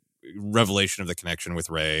 the revelation of the connection with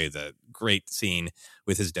Rey, the great scene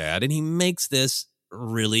with his dad, and he makes this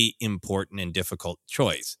really important and difficult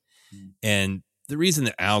choice. And the reason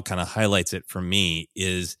that Ao kind of highlights it for me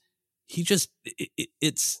is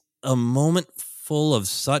it's a moment full of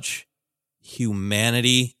such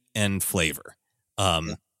humanity and flavor,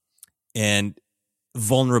 and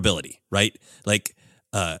vulnerability, right? Like,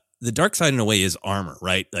 the dark side in a way is armor,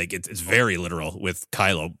 right? Like it's very literal with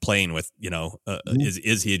Kylo playing with,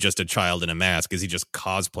 is he just a child in a mask? Is he just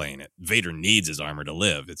cosplaying it? Vader needs his armor to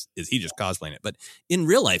live. Is he just cosplaying it? But in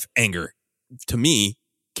real life, anger to me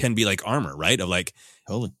can be like armor, right? Of like,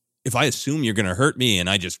 totally. If I assume you're going to hurt me and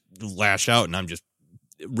I just lash out and I'm just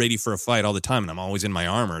ready for a fight all the time and I'm always in my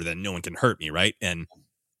armor, then no one can hurt me, right? And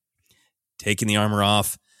taking the armor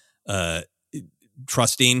off,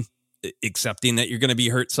 trusting, accepting that you're going to be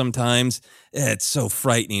hurt sometimes. It's so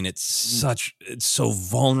frightening. It's so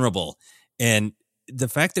vulnerable. And the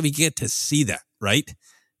fact that we get to see that, right?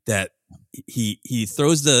 That he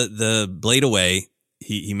throws the blade away.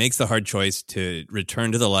 He makes the hard choice to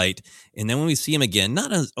return to the light. And then when we see him again,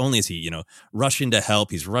 not only is he, rushing to help,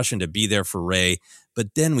 he's rushing to be there for Rey,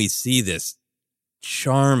 but then we see this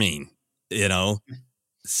charming,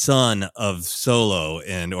 son of Solo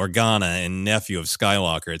and Organa and nephew of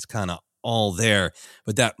Skywalker. It's kind of all there.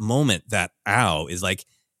 But that moment, that Ao is like,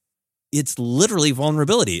 it's literally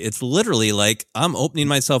vulnerability. It's literally like I'm opening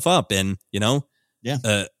myself up and,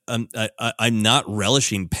 I'm not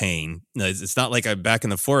relishing pain. It's not like I'm back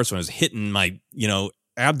in the forest when I was hitting my,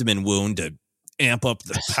 abdomen wound to amp up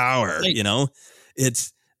the power,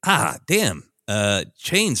 It's, damn.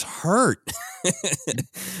 Chains hurt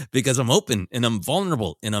because I'm open and I'm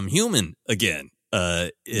vulnerable and I'm human again.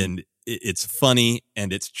 And it's funny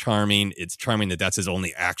and it's charming. It's charming that that's his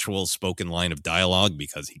only actual spoken line of dialogue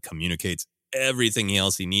because he communicates everything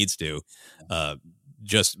else he needs to,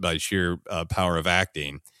 just by sheer power of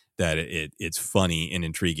acting. That it's funny and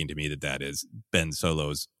intriguing to me that is Ben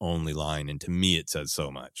Solo's only line. And to me, it says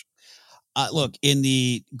so much. Look, in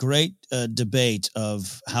the great debate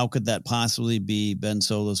of how could that possibly be Ben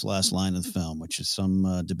Solo's last line of the film, which is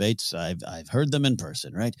some debates, I've heard them in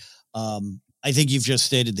person, right? I think you've just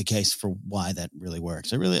stated the case for why that really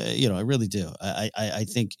works. I really do. I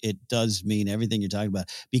think it does mean everything you're talking about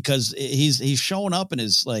because he's showing up in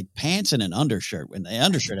his like pants and an undershirt when the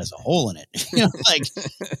undershirt has a hole in it. Like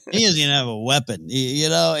he doesn't even have a weapon.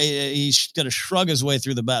 He's going to shrug his way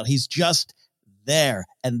through the battle. He's just there,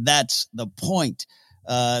 and that's the point.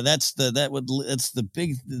 That's the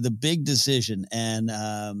big decision, and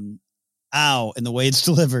Ao and the way it's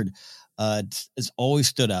delivered. It's always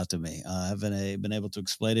stood out to me. Haven't been able to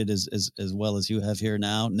explain it as well as you have here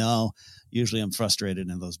now. No, usually I'm frustrated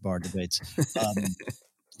in those bar debates.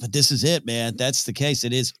 But this is it, man. That's the case.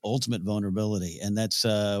 It is ultimate vulnerability. And that's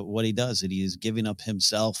what he does. And he is giving up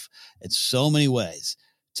himself in so many ways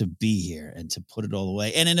to be here and to put it all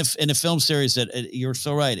away. And in a film series that you're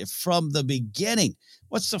so right. From the beginning,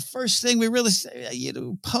 what's the first thing we really say?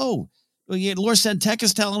 Poe. Lor San Tekka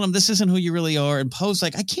is telling him this isn't who you really are, and Poe's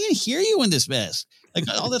like, I can't hear you in this mess. Like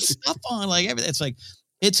all that stuff on, like everything. It's like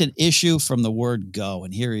it's an issue from the word go,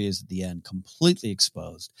 and here he is at the end, completely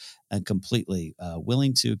exposed and completely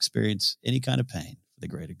willing to experience any kind of pain for the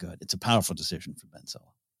greater good. It's a powerful decision for Ben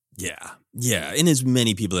Solo. Yeah, and as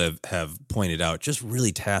many people have pointed out, just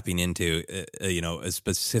really tapping into a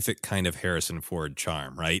specific kind of Harrison Ford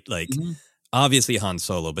charm, right? Like. Mm-hmm. Obviously Han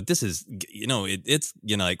Solo, but this is, it's,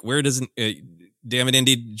 like where doesn't, damn it,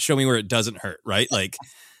 Indy, show me where it doesn't hurt, right? Like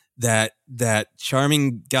that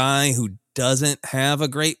charming guy who doesn't have a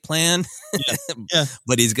great plan, yeah.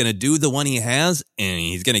 But he's going to do the one he has and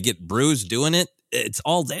he's going to get bruised doing it. It's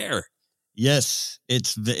all there. Yes.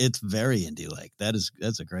 It's very Indy-like.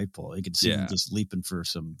 That's a great pull. You can see him just leaping for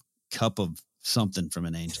some cup of something from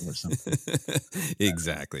an angel or something.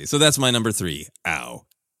 Exactly. So that's my number 3, Ao.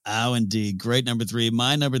 Oh, indeed. Great number 3.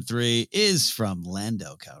 My number 3 is from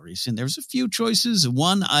Lando Calrissian. There's a few choices.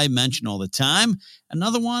 One I mention all the time.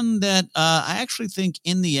 Another one that I actually think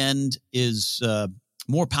in the end is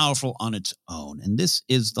more powerful on its own. And this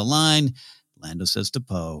is the line Lando says to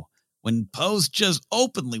Poe. When Poe's just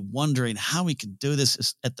openly wondering how he can do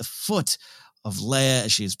this at the foot of Leia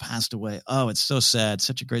as she has passed away. Oh, it's so sad.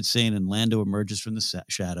 Such a great scene. And Lando emerges from the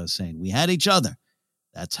shadows saying, we had each other.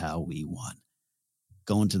 That's how we won.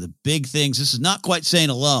 Going to the big things. This is not quite saying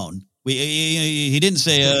alone. He didn't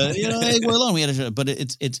say, hey, we're alone. We had a, but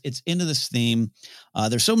it's into this theme.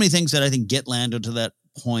 There's so many things that I think get Lando to that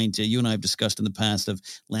point. You and I have discussed in the past of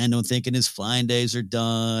Lando thinking his flying days are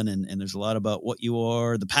done, and there's a lot about what you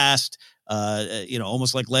are, the past.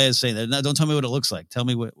 Almost like Leia's saying that. No, don't tell me what it looks like. Tell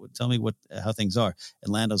me how things are.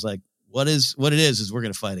 And Lando's like, what it is we're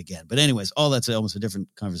going to fight again. But anyways, all that's almost a different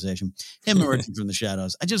conversation. Him emerging from the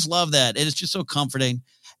shadows. I just love that. And it's just so comforting.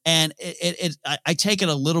 And I take it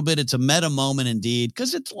a little bit. It's a meta moment indeed,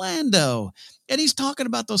 because it's Lando and he's talking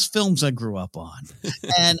about those films I grew up on.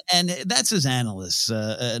 and that's his analysis.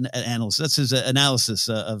 That's his analysis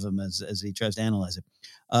of him as he tries to analyze it.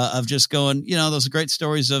 Of just going, those great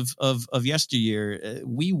stories of yesteryear.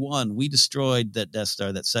 We won. We destroyed that Death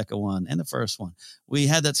Star, that second one, and the first one. We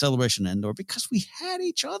had that celebration in Endor because we had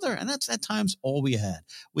each other, and that's at times all we had.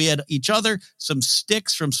 We had each other, some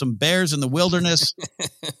sticks from some bears in the wilderness.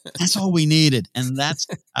 That's all we needed, and that's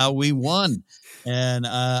how we won. And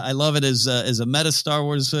I love it as a meta Star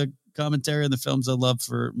Wars commentary on the films I love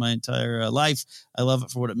for my entire life. I love it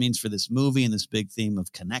for what it means for this movie and this big theme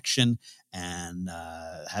of connection and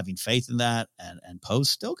having faith in that. And Poe's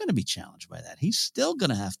still going to be challenged by that. He's still going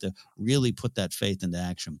to have to really put that faith into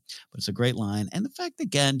action. But it's a great line. And the fact,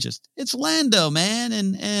 again, it's Lando, man.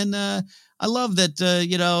 And I love that,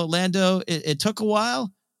 Lando, it took a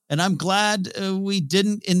while. And I'm glad we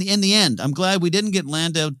didn't, in the end, I'm glad we didn't get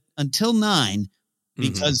Lando until 9.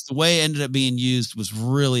 Because the way it ended up being used was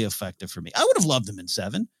really effective for me. I would have loved him in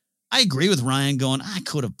 7. I agree with Ryan going, I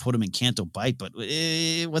could have put him in Canto Bight, but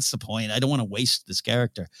what's the point? I don't want to waste this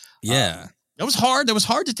character. Yeah. That was hard. That was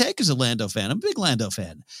hard to take as a Lando fan. I'm a big Lando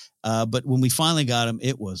fan. But when we finally got him,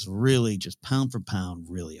 it was really just pound for pound,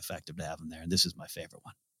 really effective to have him there. And this is my favorite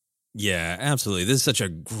one. Yeah, absolutely. This is such a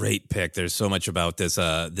great pick. There's so much about this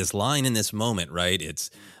line in this moment, right? It's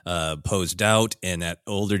Poe's doubt and that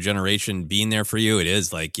older generation being there for you. It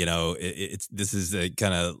is like, this is the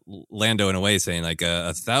kind of Lando in a way saying like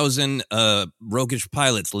 1,000 roguish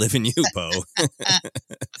pilots live in you, Poe.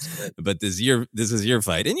 But this is your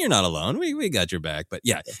fight, and you're not alone. We got your back. But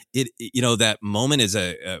yeah, that moment is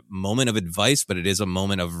a moment of advice, but it is a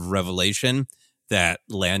moment of revelation. That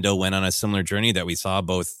Lando went on a similar journey that we saw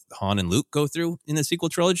both Han and Luke go through in the sequel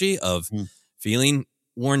trilogy of feeling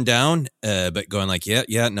worn down, but going like,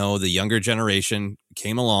 no, the younger generation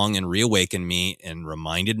came along and reawakened me and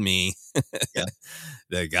reminded me that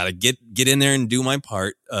I got to get in there and do my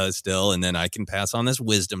part still. And then I can pass on this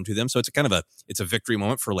wisdom to them. So it's a victory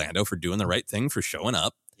moment for Lando for doing the right thing, for showing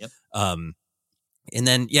up. Yep. And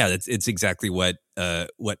then, it's exactly what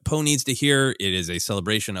Poe needs to hear. It is a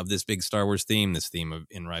celebration of this big Star Wars theme, this theme of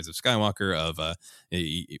in Rise of Skywalker of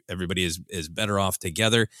everybody is better off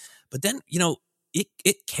together. But then,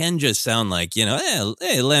 it can just sound like,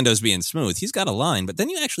 hey, Lando's being smooth. He's got a line. But then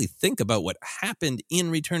you actually think about what happened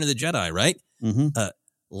in Return of the Jedi, right? Mm-hmm.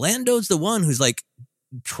 Lando's the one who's like,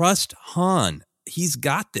 trust Han. He's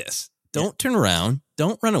got this. Don't turn around.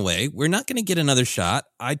 Don't run away. We're not going to get another shot.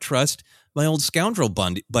 I trust my old scoundrel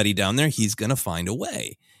buddy down there. He's going to find a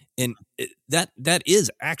way. And that is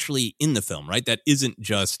actually in the film, right? That isn't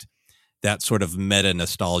just that sort of meta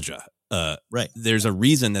nostalgia. Right. There's a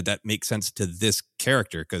reason that makes sense to this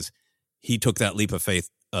character, because he took that leap of faith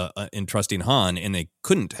in trusting Han, and they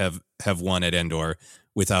couldn't have won at Endor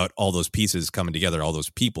without all those pieces coming together, all those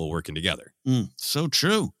people working together. So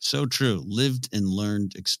true. So true. Lived and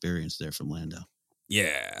learned experience there from Lando.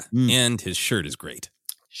 Yeah. And his shirt is great.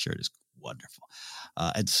 Shirt is wonderful.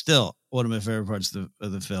 And still, one of my favorite parts of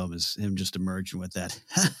the film is him just emerging with that.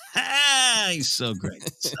 He's so great.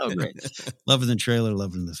 So great. Loving the trailer,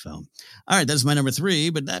 loving the film. All right, that's my number 3,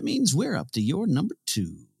 but that means we're up to your number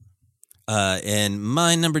 2. And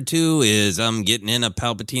my number 2 is I'm getting in a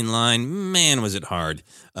Palpatine line. Man, was it hard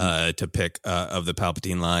to pick of the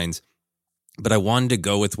Palpatine lines. But I wanted to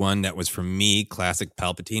go with one that was, for me, classic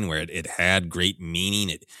Palpatine, where it had great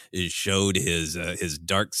meaning. It showed his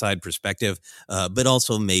dark side perspective, but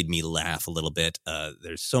also made me laugh a little bit.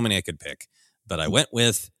 There's so many I could pick, but I went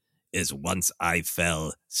with "Is once I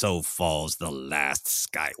fell, so falls the last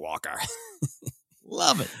Skywalker."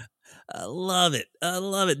 Love it. I love it. I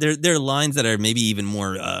love it. There are lines that are maybe even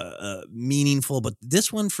more meaningful, but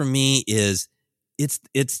this one for me is it's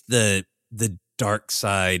the dark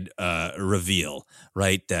side reveal,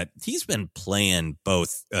 right? That he's been playing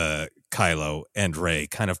both Kylo and Rey,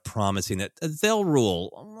 kind of promising that they'll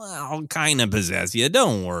rule. I'll kind of possess you.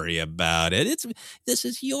 Don't worry about it. This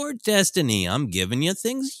is your destiny. I'm giving you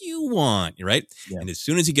things you want, right? Yeah. And as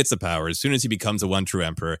soon as he gets the power, as soon as he becomes the one true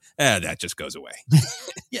emperor, that just goes away.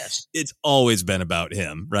 Yes. It's always been about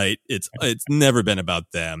him, right? It's never been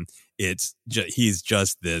about them. He's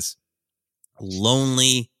just this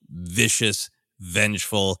lonely, vicious,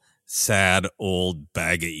 vengeful, sad old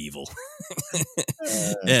bag of evil.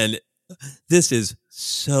 And this is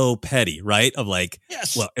so petty, right? Of like,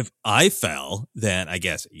 Yes. well, if I fell, then I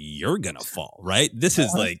guess you're going to fall, right? This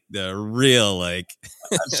is like the real, like.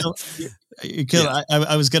 So,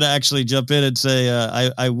 I was going to actually jump in and say,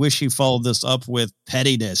 I wish he followed this up with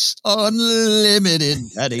pettiness, unlimited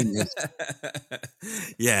pettiness.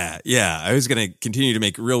 Yeah. I was going to continue to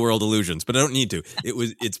make real world illusions, but I don't need to.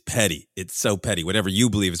 It's petty. It's so petty. Whatever you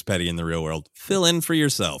believe is petty in the real world, fill in for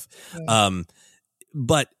yourself.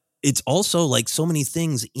 But it's also like so many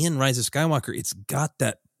things in Rise of Skywalker. It's got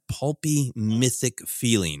that pulpy, mythic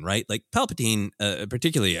feeling, right? Like Palpatine,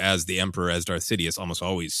 particularly as the Emperor, as Darth Sidious, almost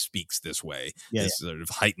always speaks this way, this sort of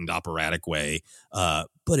heightened operatic way.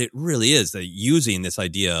 But it really is using this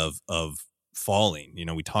idea of falling. You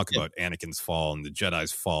know, we talk about Anakin's fall and the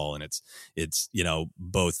Jedi's fall, and it's you know,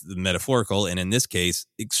 both metaphorical and in this case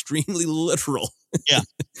extremely literal. Yeah.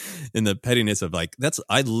 In the pettiness of like,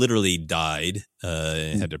 I literally died,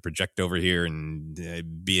 had to project over here and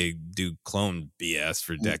do clone BS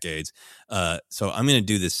for decades. So I'm going to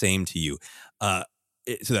do the same to you.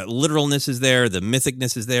 So that literalness is there, the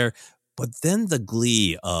mythicness is there, but then the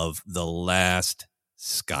glee of the last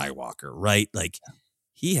Skywalker, right? Like,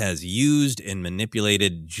 he has used and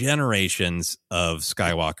manipulated generations of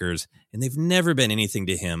Skywalkers, and they've never been anything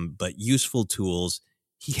to him but useful tools.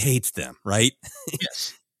 He hates them, right?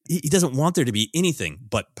 Yes. He doesn't want there to be anything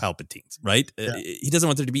but Palpatines, right? Yeah. He doesn't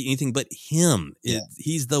want there to be anything but him. Yeah.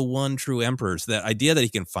 He's the one true emperor. So that idea that he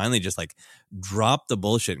can finally just like drop the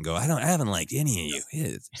bullshit and go, I haven't liked any of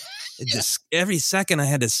you. Just every second I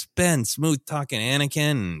had to spend smooth talking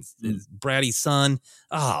Anakin and his bratty son.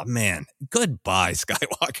 Oh man, goodbye,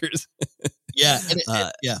 Skywalkers.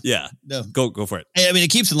 No. Go for it. I mean, it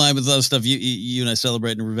keeps in line with a lot of stuff you and I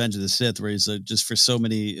celebrate in Revenge of the Sith, where he's just for so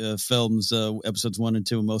many films, episodes 1 and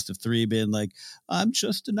 2, and most of 3, being like, I'm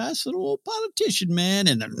just a nice little old politician, man.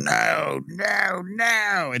 And then, no.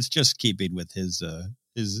 It's just keeping with his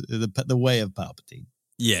the way of Palpatine.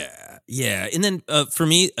 Yeah. And then for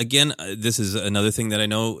me, again, this is another thing that I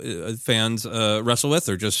know fans wrestle with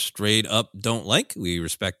or just straight up don't like. We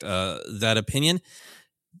respect that opinion.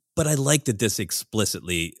 But I like that this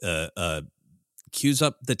explicitly cues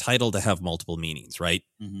up the title to have multiple meanings, right?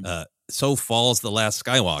 Mm-hmm. So falls the last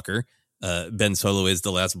Skywalker. Ben Solo is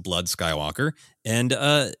the last blood Skywalker. And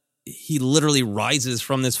he literally rises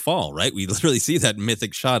from this fall, right? We literally see that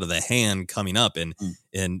mythic shot of the hand coming up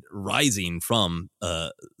and rising from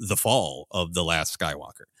the fall of the last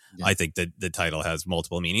Skywalker. Yeah. I think that the title has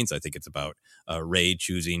multiple meanings. I think it's about Rey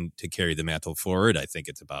choosing to carry the mantle forward. I think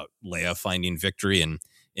it's about Leia finding victory and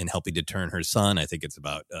helping to turn her son. I think it's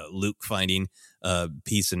about Luke finding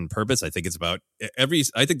peace and purpose. I think it's about I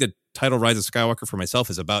think the title Rise of Skywalker for myself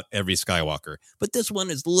is about every Skywalker, but this one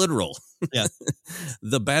is literal. Yeah.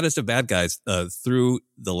 The baddest of bad guys threw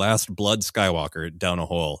the last blood Skywalker down a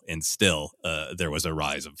hole, and still there was a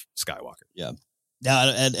rise of Skywalker. Yeah.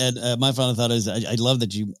 Yeah, and my final thought is I love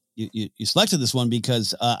that you selected this one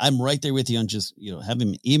because I'm right there with you on just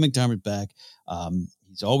having Ian McDiarmid back.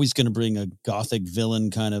 He's always going to bring a gothic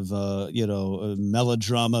villain kind of a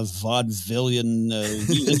melodrama vaudevillian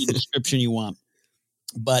any description you want.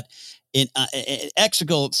 But in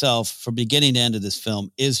Exegol itself, from beginning to end of this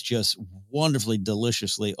film, is just wonderfully,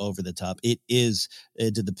 deliciously over the top. It is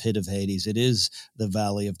to the pit of Hades. It is the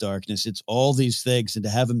Valley of Darkness. It's all these things, and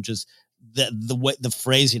to have him just the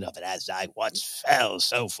phrasing of it, as I once fell,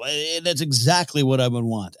 so that's exactly what I would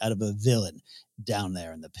want out of a villain down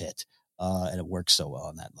there in the pit, and it works so well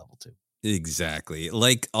on that level too. Exactly,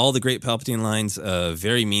 like all the great Palpatine lines,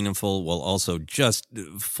 very meaningful, while also just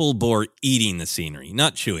full bore eating the scenery,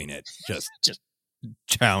 not chewing it, just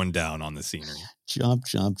chowing down on the scenery,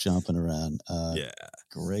 jumping around.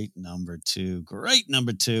 Great number two.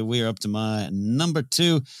 We are up to my number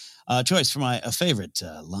 2 choice for my favorite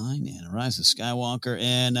line in Rise of Skywalker,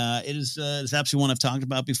 and it's absolutely one I've talked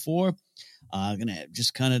about before. I'm gonna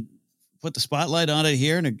just kind of put the spotlight on it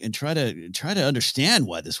here and try to understand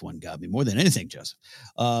why this one got me more than anything, Joseph.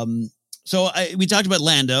 So we talked about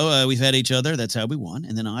Lando. We've had each other. That's how we won.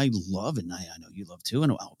 And then I love, and I know you love too,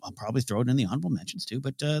 and I'll probably throw it in the honorable mentions too,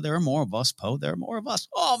 but there are more of us, Poe. There are more of us.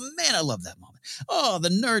 Oh, man, I love that moment. Oh, the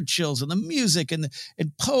nerd chills and the music and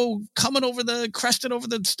Poe coming cresting over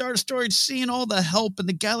the Star Destroyer, seeing all the help in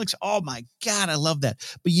the galaxy. Oh, my God, I love that.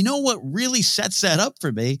 But you know what really sets that up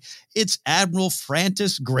for me? It's Admiral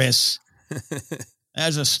Francis Griss.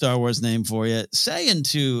 As a Star Wars name for you, saying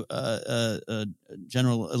to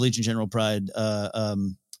Legion General Pride,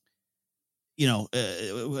 when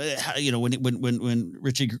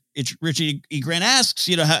Richie E. Grant asks,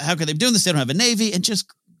 how could they be doing this? They don't have a Navy. And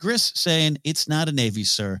just Gris saying, it's not a Navy,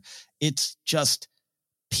 sir. It's just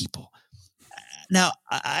people. Now,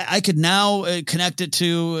 I could now connect it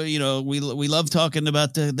to, we love talking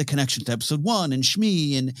about the connection to episode 1 and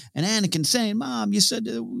Shmi and Anakin saying, Mom, you said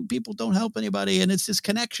people don't help anybody. And it's this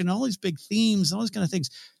connection, all these big themes, all these kind of things.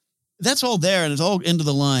 That's all there, and it's all into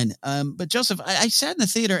the line. But Joseph, I sat in the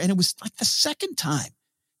theater, and it was like the second time.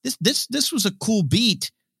 This was a cool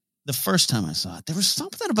beat the first time I saw it. There was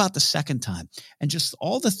something about the second time, and just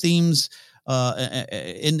all the themes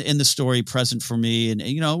in the story present for me. And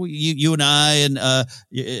you and I and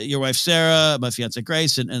your wife Sarah, my fiance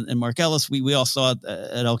Grace, and Mark Ellis, we all saw it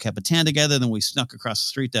at El Capitan together. Then we snuck across the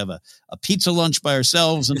street to have a pizza lunch by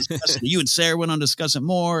ourselves, and you and Sarah went on to discuss it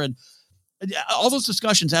more. And all those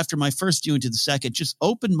discussions after my first viewing to the second just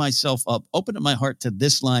opened myself up, opened up my heart to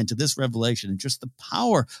this line, to this revelation, and just the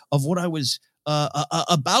power of what I was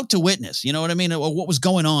about to witness. You know what I mean? What was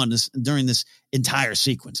going on during this entire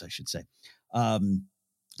sequence, I should say.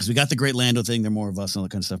 Because we got the great Lando thing, there are more of us and all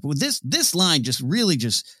that kind of stuff. But with this line just really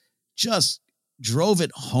just drove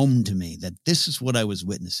it home to me that this is what I was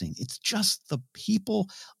witnessing. It's just the people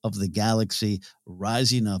of the galaxy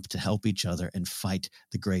rising up to help each other and fight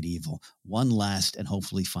the great evil one last and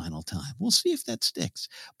hopefully final time. We'll see if that sticks,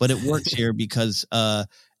 but it works here because,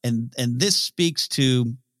 and this speaks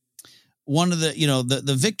to one of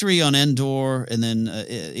the victory on Endor, and then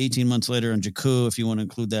 18 months later on Jakku, if you want to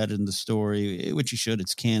include that in the story, which you should,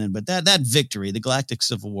 it's canon. But that victory, the Galactic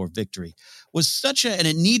Civil War victory, was and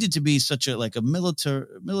it needed to be such a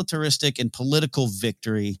militaristic and political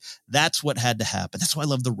victory. That's what had to happen. That's why I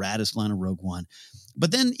love the raddest line of Rogue One.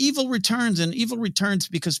 But then evil returns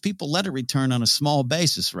because people let it return on a small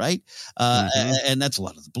basis, right? And that's a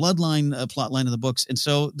lot of the bloodline plot line of the books. And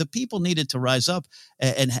so the people needed to rise up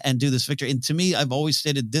and do this victory. And to me, I've always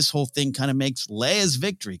stated this whole thing kind of makes Leia's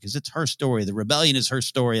victory because it's her story. The rebellion is her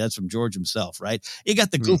story. That's from George himself, right? You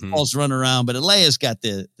got the goofballs running around, but Leia's got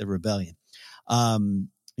the rebellion.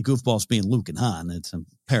 Goofballs being Luke and Han. It's a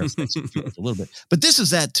paraphrase a little bit. But this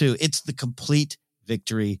is that too. It's the complete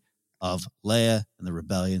victory of Leia and the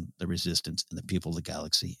rebellion, the resistance, and the people of the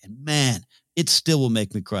galaxy. And man, it still will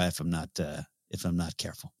make me cry if I'm not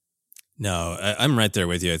careful. No, I'm right there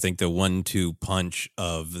with you. I think the 1-2 punch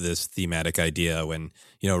of this thematic idea when,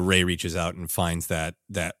 Rey reaches out and finds that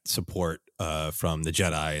support from the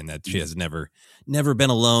Jedi, and that she has never been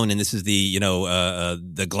alone. And this is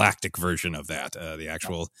the galactic version of that, the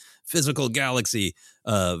actual physical galaxy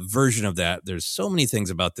version of that. There's so many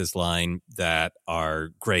things about this line that are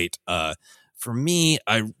great. For me,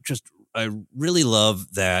 I really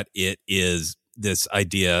love that it is this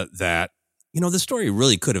idea that, the story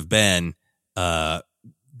really could have been,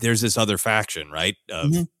 there's this other faction, right?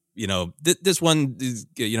 This one is,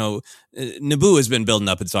 Naboo has been building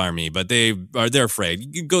up its army, but they're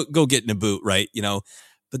afraid. You go get Naboo, right?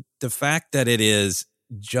 But the fact that it is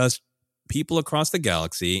just people across the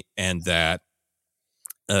galaxy, and that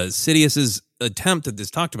Sidious's attempt at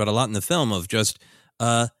this, talked about a lot in the film, of just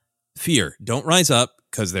fear. Don't rise up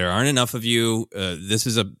because there aren't enough of you. This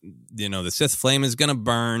is the Sith flame is going to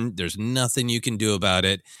burn. There's nothing you can do about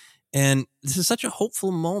it. And this is such a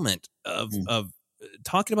hopeful moment of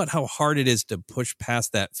talking about how hard it is to push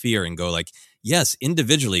past that fear and go like, yes,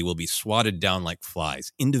 individually we'll be swatted down like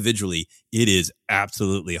flies. Individually, it is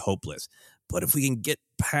absolutely hopeless. But if we can get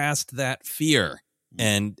past that fear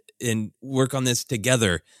and work on this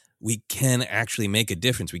together, we can actually make a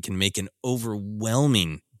difference. We can make an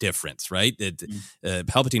overwhelming difference, right?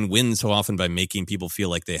 Palpatine wins so often by making people feel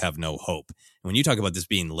like they have no hope. And when you talk about this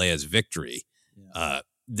being Leia's victory,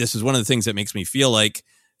 this is one of the things that makes me feel like,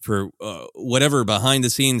 for whatever behind the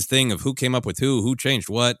scenes thing of who came up with who changed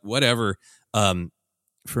whatever,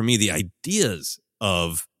 for me, the ideas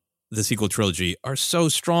of the sequel trilogy are so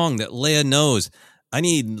strong that Leia knows, I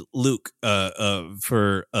need Luke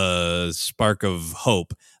for a spark of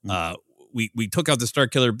hope. We took out the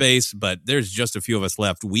Starkiller base, but there's just a few of us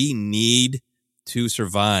left. We need to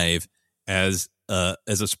survive as a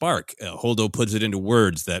spark. Holdo puts it into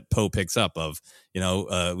words that Poe picks up of,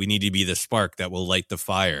 we need to be the spark that will light the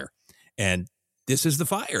fire. And this is the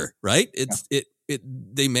fire, right?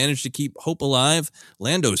 They managed to keep hope alive.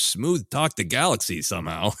 Lando smooth talked the galaxy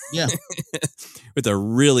somehow. Yeah. With a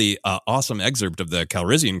really awesome excerpt of the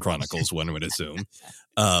Calrissian Chronicles, one would assume.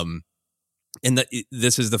 And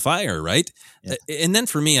this is the fire, right? Yeah. And then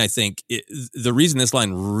for me, I think the reason this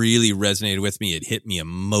line really resonated with me, it hit me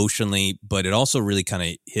emotionally, but it also really kind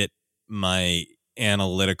of hit my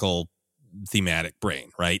analytical thematic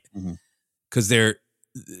brain, right? Because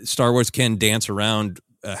Star Wars can dance around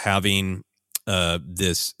having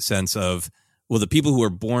this sense of, well, the people who are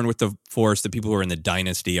born with the Force, the people who are in the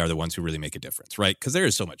dynasty are the ones who really make a difference, right? Because there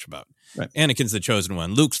is so much about Anakin's the chosen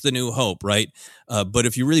one, Luke's the new hope, right? But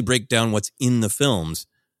if you really break down what's in the films,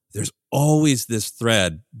 there's always this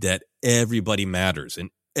thread that everybody matters and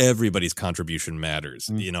everybody's contribution matters,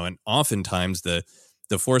 and oftentimes the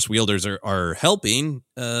Force wielders are helping,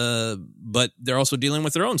 but they're also dealing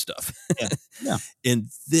with their own stuff. Yeah. And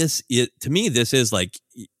to me, this is like,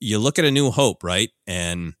 you look at A New Hope, right?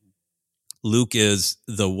 And Luke is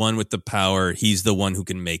the one with the power. He's the one who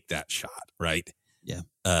can make that shot, right? Yeah.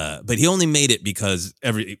 But he only made it because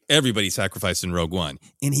everybody sacrificed in Rogue One.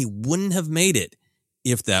 And he wouldn't have made it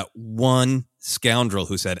if that one scoundrel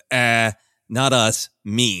who said, not us,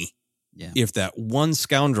 me. Yeah. If that one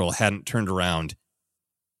scoundrel hadn't turned around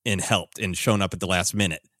and helped and shown up at the last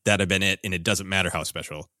minute, that'd have been it. And it doesn't matter how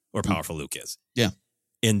special or powerful Luke is. Yeah.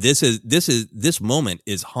 And this moment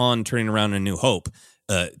is Han turning around in A New Hope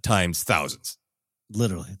times thousands.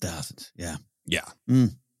 Literally thousands. Yeah. Yeah.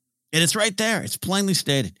 And it's right there. It's plainly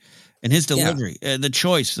stated. And his delivery, the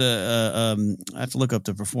choice, I have to look up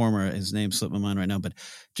the performer. His name slipped my mind right now, but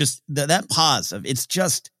just that pause of, it's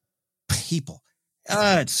just people.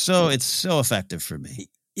 It's so effective for me.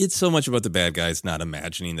 It's so much about the bad guys not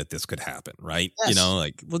imagining that this could happen, right? Yes.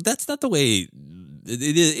 Well, that's not the way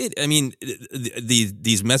I mean,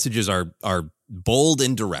 these messages are bold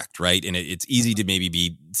and direct, right? And it's easy to maybe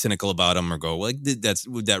be cynical about them or go, well, is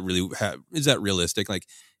that realistic? Like,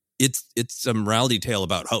 it's a morality tale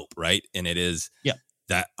about hope, right? And it is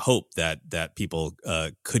that hope that people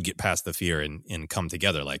could get past the fear and come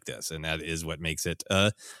together like this, and that is what makes it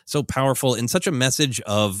so powerful and such a message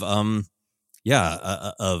of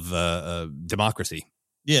democracy.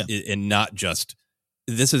 Yeah, and not just.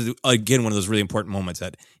 This is, again, one of those really important moments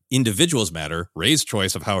that individuals matter. Rey's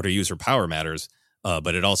choice of how to use her power matters,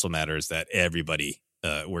 but it also matters that everybody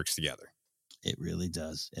works together. It really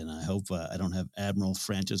does. And I hope I don't have Admiral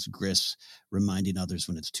Francis Griss reminding others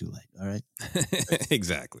when it's too late. All right?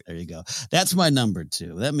 Exactly. There you go. That's my number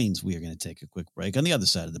 2. That means we are going to take a quick break. On the other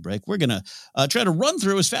side of the break, we're going to try to run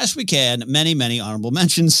through as fast as we can many, many honorable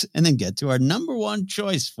mentions and then get to our number 1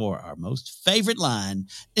 choice for our most favorite line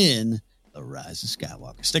in The Rise of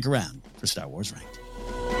Skywalker. Stick around for Star Wars Ranked.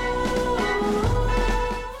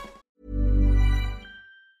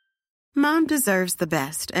 Mom deserves the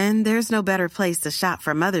best, and there's no better place to shop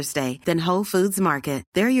for Mother's Day than Whole Foods Market.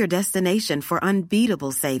 They're your destination for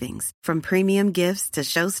unbeatable savings, from premium gifts to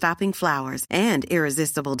show-stopping flowers and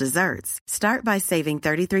irresistible desserts. Start by saving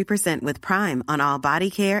 33% with Prime on all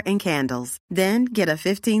body care and candles. Then get a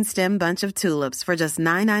 15-stem bunch of tulips for just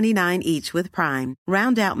 $9.99 each with Prime.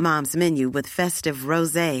 Round out Mom's menu with festive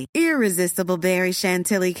rosé, irresistible berry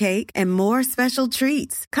chantilly cake, and more special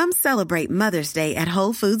treats. Come celebrate Mother's Day at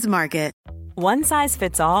Whole Foods Market. One size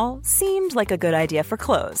fits all seemed like a good idea for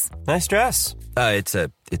clothes. Nice dress. It's a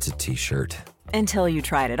t-shirt. Until you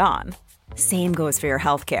tried it on. Same goes for your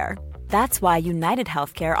healthcare. That's why United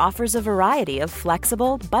Healthcare offers a variety of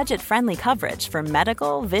flexible, budget-friendly coverage for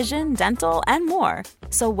medical, vision, dental, and more.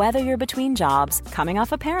 So whether you're between jobs, coming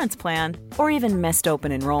off a parent's plan, or even missed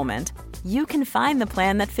open enrollment, you can find the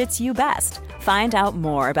plan that fits you best. Find out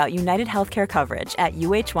more about United Healthcare coverage at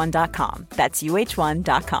uh1.com. That's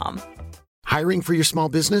uh1.com. Hiring for your small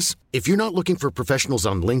business? If you're not looking for professionals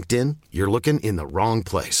on LinkedIn, you're looking in the wrong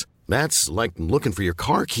place. That's like looking for your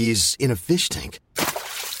car keys in a fish tank.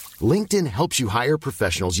 LinkedIn helps you hire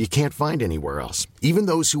professionals you can't find anywhere else, even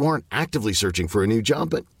those who aren't actively searching for a new job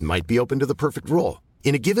but might be open to the perfect role.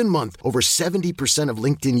 In a given month, over 70% of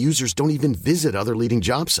LinkedIn users don't even visit other leading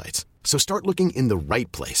job sites. So start looking in the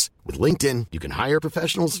right place. With LinkedIn, you can hire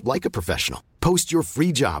professionals like a professional. Post your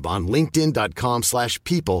free job on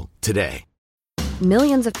linkedin.com/people today.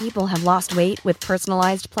 Millions of people have lost weight with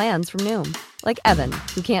personalized plans from Noom. Like Evan,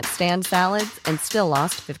 who can't stand salads and still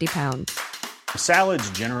lost 50 pounds. Salads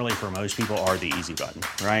generally for most people are the easy button,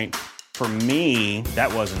 right? For me,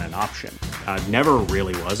 that wasn't an option. I never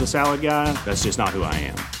really was a salad guy. That's just not who I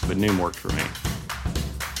am. But Noom worked for me.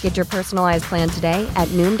 Get your personalized plan today at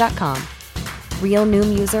Noom.com. Real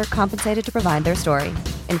Noom user compensated to provide their story.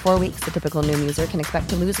 In 4 weeks, the typical Noom user can expect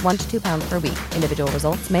to lose 1 to 2 pounds per week. Individual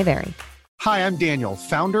results may vary. Hi, I'm Daniel,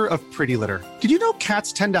 founder of Pretty Litter. Did you know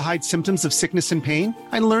cats tend to hide symptoms of sickness and pain?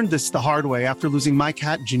 I learned this the hard way after losing my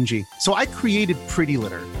cat, Gingy. So I created Pretty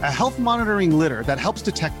Litter, a health monitoring litter that helps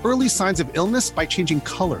detect early signs of illness by changing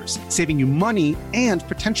colors, saving you money and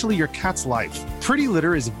potentially your cat's life. Pretty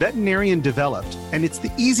Litter is veterinarian developed, and it's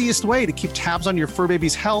the easiest way to keep tabs on your fur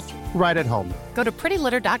baby's health right at home. Go to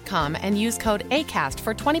prettylitter.com and use code ACAST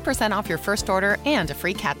for 20% off your first order and a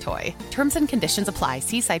free cat toy. Terms and conditions apply.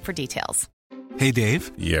 See site for details. Hey,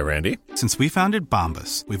 Dave. Yeah, Randy. Since we founded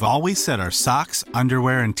Bombas, we've always said our socks,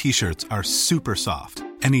 underwear, and T-shirts are super soft.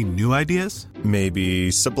 Any new ideas?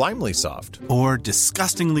 Maybe sublimely soft. Or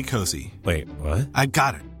disgustingly cozy. Wait, what? I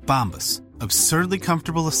got it. Bombas. Absurdly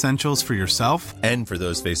comfortable essentials for yourself and for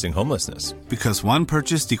those facing homelessness. Because one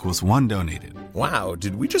purchased equals one donated. Wow,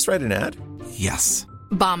 did we just write an ad? Yes.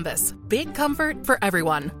 Bombas. Big comfort for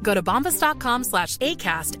everyone. Go to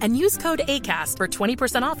bombas.com/ACAST and use code ACAST for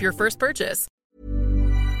 20% off your first purchase.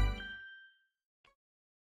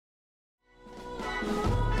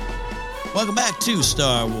 Welcome back to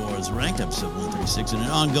Star Wars Ranked, episode 136, in an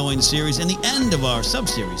ongoing series and the end of our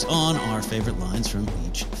sub-series on our favorite lines from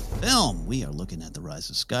each film. We are looking at The Rise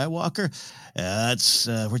of Skywalker.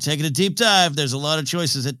 We're taking a deep dive. There's a lot of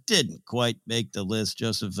choices that didn't quite make the list.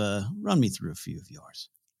 Joseph, run me through a few of yours.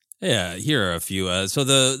 Yeah, here are a few. So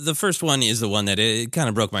the first one is the one that it kind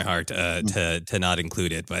of broke my heart to not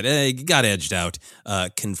include it, but it got edged out.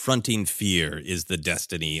 Confronting fear is the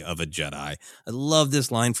destiny of a Jedi. I love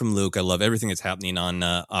this line from Luke. I love everything that's happening on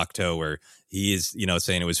Ahch-To, where he is,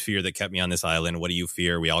 saying it was fear that kept me on this island. What do you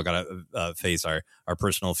fear? We all got to face our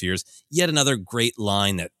personal fears. Yet another great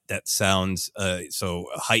line that sounds so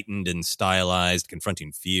heightened and stylized.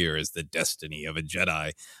 Confronting fear is the destiny of a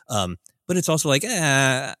Jedi. But it's also like,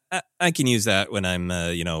 I can use that when I'm,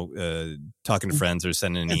 talking to friends or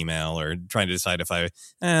sending an email or trying to decide if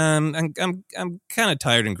I'm kind of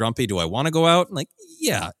tired and grumpy. Do I want to go out? I'm like,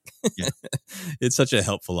 yeah. It's such a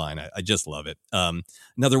helpful line. I just love it.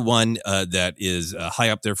 Another one that is high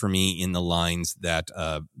up there for me in the lines that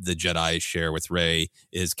the Jedi share with Rey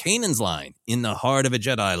is Kanan's line, "In the heart of a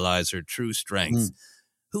Jedi lies her true strength."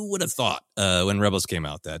 Who would have thought when Rebels came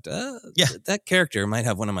out that that character might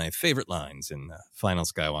have one of my favorite lines in the final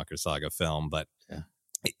Skywalker Saga film, but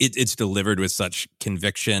it's delivered with such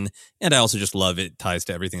conviction, and I also just love it. Ties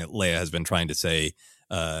to everything that Leia has been trying to say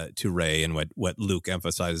to Rey, and what Luke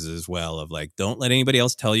emphasizes as well, of like, don't let anybody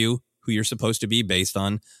else tell you who you're supposed to be based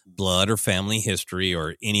on blood or family history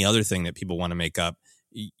or any other thing that people want to make up.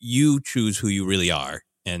 You choose who you really are,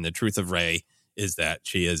 and the truth of Rey is that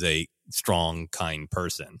she is a strong, kind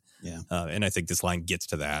person. Yeah. And I think this line gets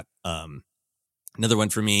to that. Another one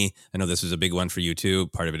for me, I know this is a big one for you too.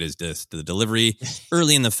 Part of it is just the delivery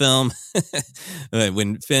early in the film.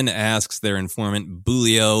 When Finn asks their informant,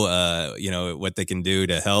 Bulio, what they can do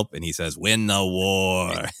to help, and he says, "Win the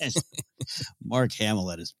war." Mark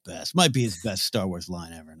Hamill at his best. Might be his best Star Wars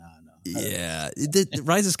line ever. No. Yeah. The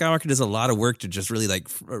Rise of Skywalker does a lot of work to just really like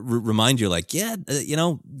remind you, like,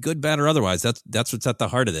 good, bad, or otherwise. That's what's at the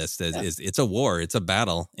heart of this. Is it's a war. It's a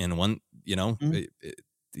battle. And one,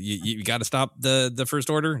 you got to stop the First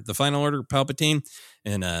Order, the Final Order, Palpatine,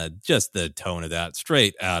 and just the tone of that,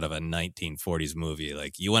 straight out of a 1940s movie.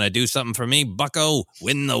 Like, you want to do something for me, bucko?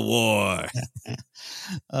 Win the war.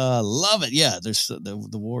 Love it. Yeah, there's the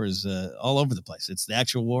war is all over the place. It's the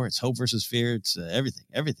actual war. It's hope versus fear. It's everything.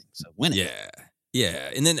 So win it.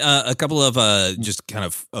 Yeah, and then a couple of just kind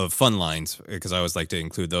of fun lines, because I always like to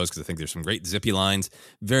include those because I think there's some great zippy lines,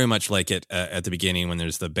 very much like it at the beginning when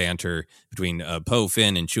there's the banter between Poe,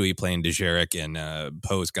 Finn, and Chewie playing Dejarik, and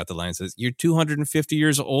Poe's got the line that says, "You're 250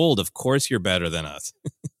 years old. Of course you're better than us."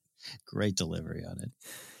 Great delivery on it.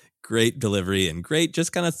 Great delivery and great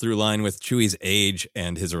just kind of through line with Chewie's age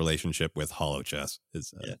and his relationship with Holochess.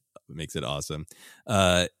 Makes it awesome.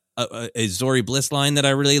 A Zori Bliss line that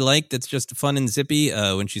I really like that's just fun and zippy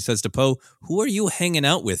when she says to Poe, "Who are you hanging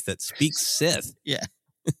out with that speaks Sith?" Yeah.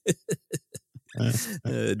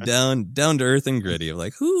 Down to earth and gritty of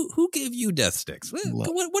like, who gave you death sticks?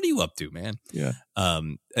 What are you up to, man? Yeah.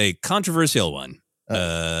 A controversial one,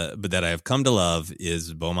 but that I have come to love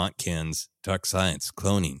is Beaumont Kin's "Dark science,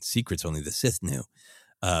 cloning, secrets only the Sith knew."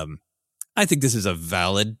 I think this is a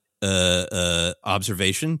valid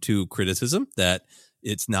observation to criticism that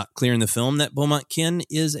it's not clear in the film that Beaumont Kin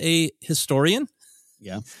is a historian.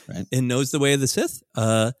 Yeah, right. And knows the way of the Sith.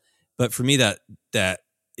 But for me, that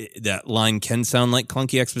line can sound like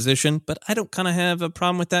clunky exposition, but I don't kind of have a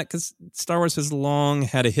problem with that because Star Wars has long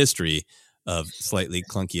had a history of slightly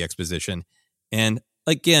clunky exposition. And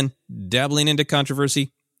again, dabbling into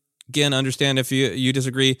controversy. Again, understand if you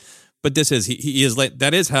disagree, but this is he is like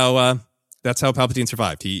that is how That's how Palpatine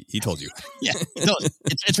survived. He told you. Yeah,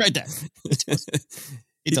 it's right there.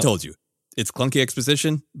 He told you. It's clunky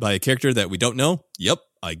exposition by a character that we don't know. Yep,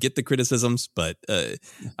 I get the criticisms, but I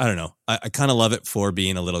don't know. I kind of love it for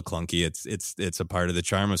being a little clunky. It's a part of the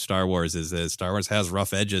charm of Star Wars. Is Star Wars has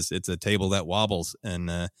rough edges. It's a table that wobbles,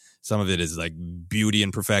 and some of it is like beauty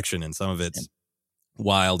and perfection, and some of it's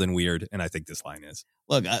wild and weird. And I think this line is.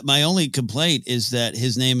 Look, my only complaint is that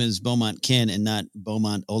his name is Beaumont Kin and not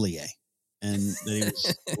Beaumont Olier. And that he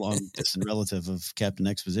was a long distant relative of Captain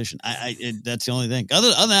Exposition. That's the only thing. Other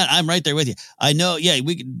than that, I'm right there with you. I know,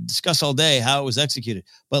 we could discuss all day how it was executed.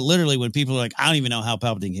 But literally, when people are like, I don't even know how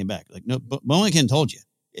Palpatine came back. Like, no, Beaumont told you.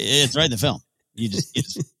 It's right in the film. You just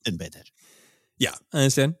didn't pay attention. Yeah, I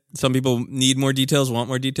understand. Some people need more details, want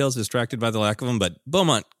more details, distracted by the lack of them. But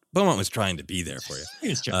Beaumont was trying to be there for you. He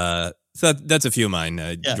was trying. So that's a few of mine. Do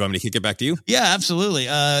you want me to kick it back to you? Yeah, absolutely.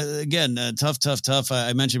 Again, tough.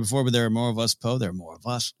 I mentioned before, but there are more of us, Poe. There are more of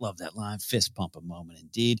us. Love that line. Fist pumping moment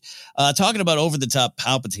indeed. Talking about over-the-top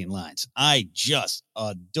Palpatine lines. I just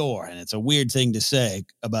adore, and it's a weird thing to say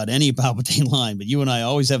about any Palpatine line, but you and I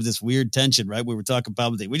always have this weird tension, right? We were talking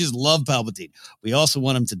Palpatine. We just love Palpatine. We also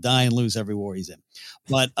want him to die and lose every war he's in.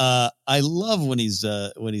 But I love when he's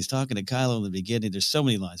talking to Kylo in the beginning. There's so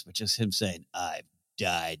many lines, but just him saying, I've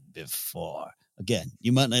died before. Again,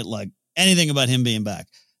 you might not like anything about him being back.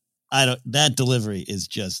 That delivery is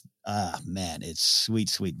just, man, it's sweet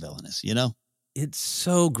villainous, you know? It's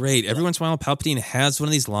so great. Every once in a while, Palpatine has one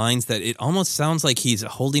of these lines that it almost sounds like he's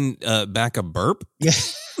holding back a burp. Yeah.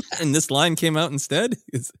 And this line came out instead.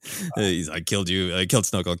 He's I killed you. I killed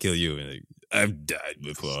Snoke. I'll kill you. And I've died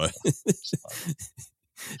before.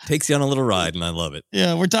 Takes you on a little ride, and I love it.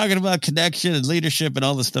 Yeah, we're talking about connection and leadership and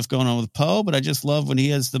all this stuff going on with Poe, but I just love when he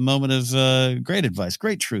has the moment of great advice,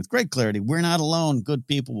 great truth, great clarity. We're not alone. Good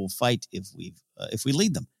people will fight if we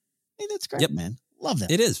lead them. Hey, that's great, man. Love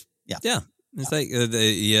that. It is. Yeah. It's like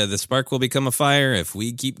the spark will become a fire if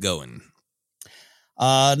we keep going.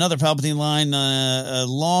 Another Palpatine line,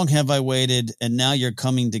 long have I waited, and now you're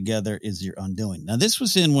coming together is your undoing. Now, this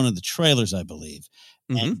was in one of the trailers, I believe.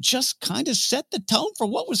 And just kind of set the tone for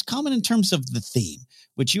what was coming in terms of the theme,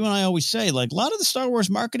 which you and I always say, like a lot of the Star Wars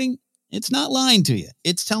marketing, it's not lying to you.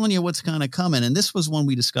 It's telling you what's kind of coming. And this was one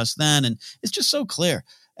we discussed then. And it's just so clear.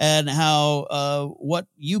 And how what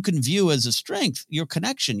you can view as a strength, your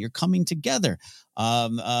connection, your coming together,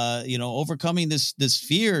 overcoming this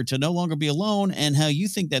fear to no longer be alone, and how you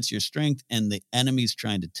think that's your strength and the enemy's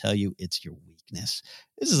trying to tell you it's your weakness.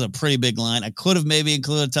 This is a pretty big line. I could have maybe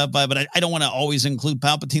included a top 5, but I don't want to always include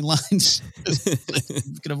Palpatine lines.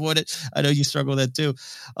 You can avoid it. I know you struggle with that too.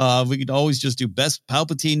 We could always just do best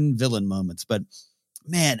Palpatine villain moments, but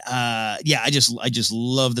man, I just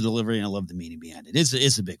love the delivery and I love the meaning behind it.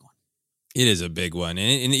 It's a big one. It is a big one,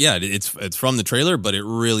 and it's from the trailer, but it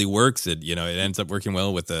really works. It ends up working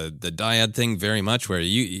well with the dyad thing very much. Where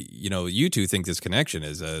you two think this connection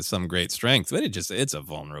is some great strength, but it's a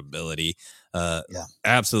vulnerability.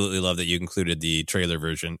 Absolutely love that you included the trailer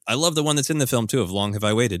version. I love the one that's in the film too. Of Long Have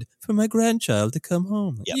I Waited for my grandchild to come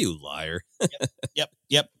home. Yep. You liar.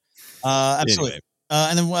 Yep. Absolutely. Anyway.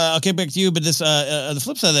 And then I'll get back to you, but this the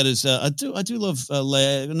flip side of that is I do love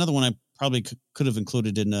Leia. Another one I probably could have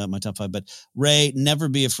included in my top 5, but Rey, never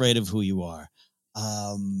be afraid of who you are.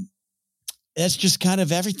 That's just kind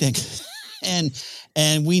of everything.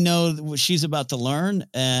 and we know what she's about to learn,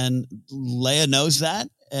 and Leia knows that.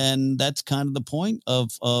 And that's kind of the point of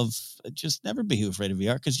just never be afraid of who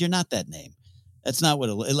you are, because you're not that name. That's not what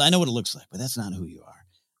I know what it looks like, but that's not who you are.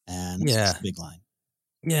 And it's a big line.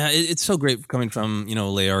 Yeah, it's so great coming from,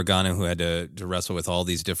 Leia Organa, who had to wrestle with all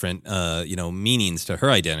these different, meanings to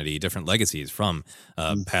her identity, different legacies from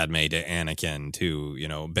Padme to Anakin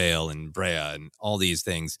to, Bail and Brea and all these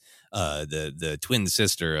things, the twin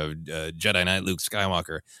sister of Jedi Knight Luke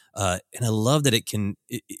Skywalker. And I love that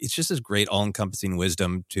it's just this great all-encompassing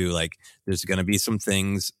wisdom to, like, there's going to be some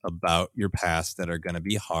things about your past that are going to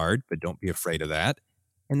be hard, but don't be afraid of that.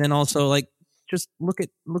 And then also, like, just look at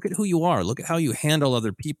who you are. Look at how you handle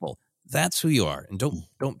other people. That's who you are. And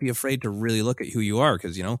don't be afraid to really look at who you are,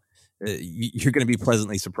 because, you're going to be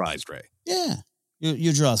pleasantly surprised, Rey. Yeah.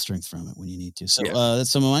 You draw strength from it when you need to. So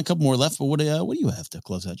that's some of mine. A couple more left, but what do you have to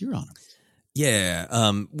close out your honor?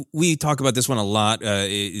 Yeah, we talk about this one a lot.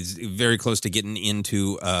 It's very close to getting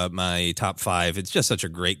into my top 5. It's just such a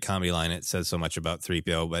great comedy line. It says so much about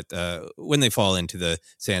 3PO, but when they fall into the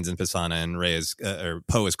sands in Pisana and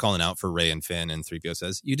Poe is calling out for Rey and Finn, and 3PO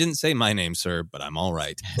says, "You didn't say my name, sir, but I'm all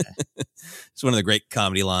right." It's one of the great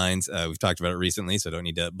comedy lines. We've talked about it recently, so I don't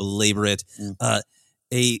need to belabor it.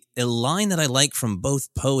 a line that I like from both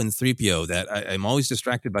Poe and 3PO that I'm always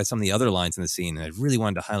distracted by some of the other lines in the scene, and I really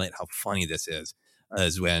wanted to highlight how funny this is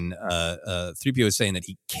when 3PO is saying that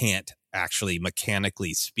he can't actually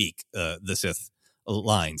mechanically speak the Sith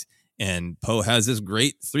lines. And Poe has this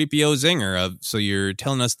great 3PO zinger of, so you're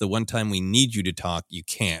telling us the one time we need you to talk, you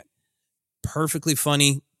can't. Perfectly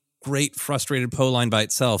funny, great frustrated Poe line by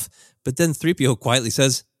itself. But then 3PO quietly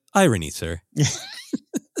says, irony, sir.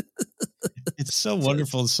 It's so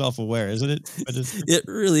wonderful and self-aware, isn't it? It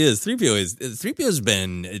really is. 3PO's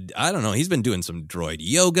been, I don't know, he's been doing some droid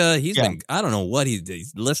yoga. He's been, I don't know what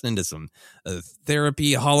he's listening to some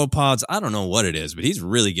therapy, holopods. I don't know what it is, but he's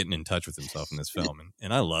really getting in touch with himself in this film.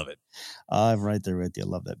 And I love it. I'm right there with you. I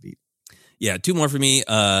love that beat. Yeah, 2 more for me.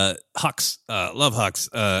 Hux. Love Hux.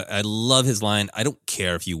 I love his line. I don't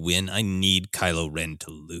care if you win. I need Kylo Ren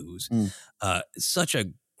to lose. Such a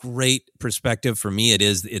great perspective for me.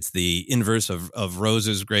 It's the inverse of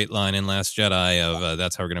Rose's great line in Last Jedi of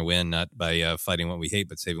that's how we're going to win, not by fighting what we hate,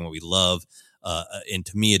 but saving what we love. And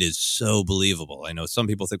to me, it is so believable. I know some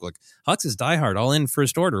people think, like, Hux is diehard, all in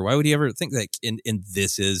First Order. Why would he ever think that? And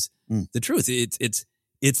this is the truth.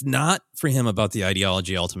 It's not for him about the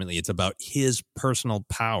ideology. Ultimately, it's about his personal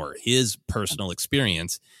power, his personal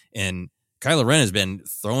experience. And Kylo Ren has been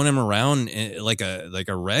throwing him around like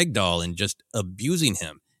a rag doll and just abusing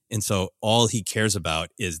him. And so all he cares about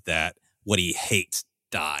is that what he hates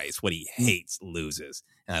dies, what he hates loses.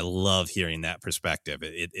 And I love hearing that perspective.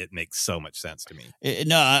 It makes so much sense to me.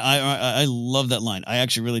 I love that line. I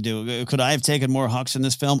actually really do. Could I have taken more Hux in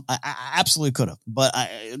this film? I absolutely could have, but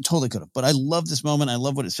I totally could have. But I love this moment. I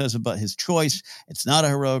love what it says about his choice. It's not a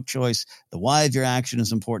heroic choice. The why of your action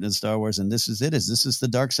is important in Star Wars. And this is it. This is the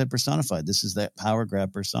dark side personified. This is that power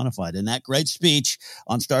grab personified. And that great speech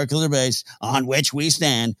on Starkiller Base, on which we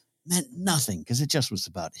stand, meant nothing because it just was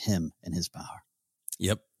about him and his power.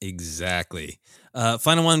 Yep, exactly.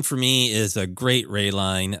 Final one for me is a great Rey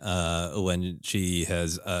line when she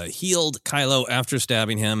has healed Kylo after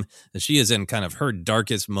stabbing him. She is in kind of her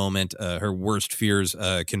darkest moment. Her worst fears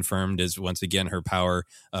confirmed is once again her power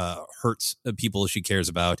hurts people she cares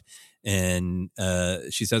about. And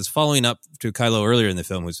she says, following up to Kylo earlier in the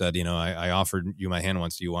film, who said, I offered you my hand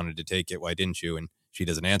once. You wanted to take it. Why didn't you? And she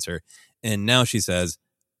doesn't answer. And now she says,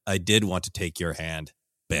 I did want to take your hand,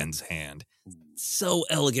 Ben's hand. So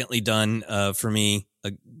elegantly done for me.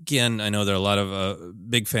 Again, I know there are a lot of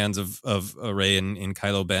big fans of Rey and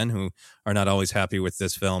Kylo Ben who are not always happy with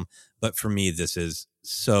this film. But for me, this is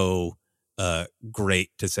so great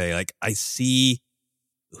to say, like, I see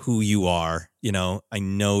who you are. I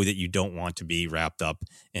know that you don't want to be wrapped up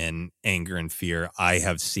in anger and fear. I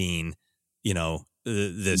have seen,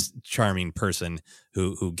 this charming person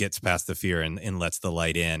who gets past the fear and lets the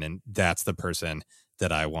light in. And that's the person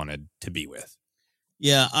that I wanted to be with.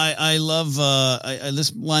 Yeah, I love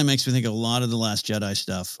this line makes me think of a lot of the Last Jedi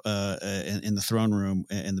stuff in the throne room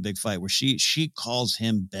in the big fight where she calls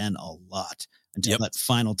him Ben a lot until that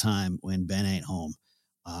final time when Ben ain't home.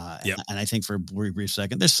 And I think for a brief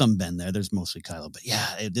second, there's some Ben there. There's mostly Kylo. But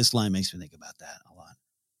yeah, this line makes me think about that a lot.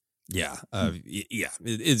 Yeah.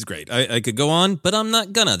 It's great. I could go on, but I'm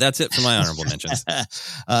not gonna. That's it for my honorable mentions.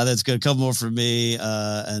 That's good. A couple more for me.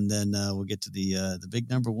 And then we'll get to the big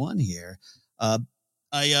number one here.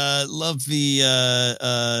 I love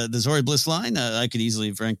the Zori Bliss line. I could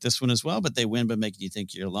easily rank this one as well, but they win by making you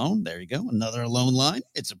think you're alone. There you go. Another alone line.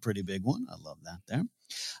 It's a pretty big one. I love that there.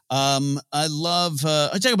 I love,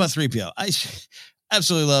 I talk about 3PO. I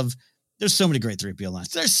absolutely love, there's so many great 3PO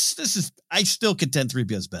lines. I still contend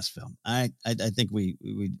 3PO's best film. I think we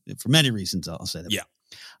for many reasons, I'll say that. Yeah.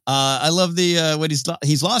 I love the, when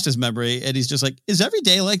he's lost his memory and he's just like, is every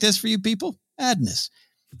day like this for you people? Madness.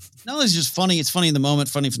 Not only is it just funny, it's funny in the moment,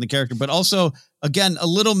 funny from the character, but also, again, a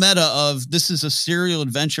little meta of this is a serial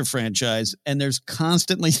adventure franchise and there's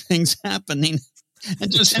constantly things happening. And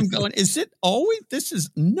just him going, is it always, this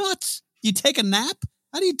is nuts. You take a nap?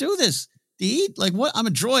 How do you do this? Do you eat? Like what? I'm a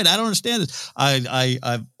droid. I don't understand this.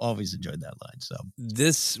 I've always enjoyed that line. So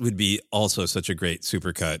this would be also such a great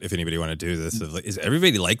supercut if anybody want to do this. Is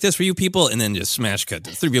everybody like this for you people? And then just smash cut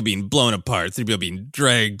to 3PO being blown apart, 3PO being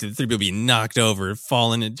dragged, 3PO being knocked over,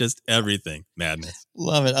 falling, and just everything. Madness.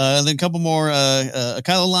 Love it. And then a couple more a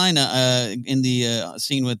Kylo line in the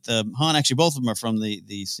scene with Han. Actually, both of them are from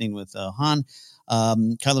the scene with Han.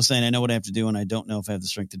 Kylo saying, I know what I have to do, and I don't know if I have the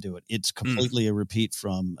strength to do it. It's completely a repeat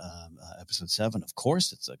from episode 7. Of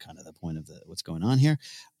course, it's kind of the point of what's going on here.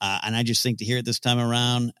 And I just think to hear it this time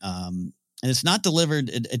around, and it's not delivered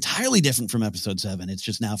entirely different from episode 7. It's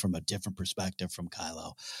just now from a different perspective from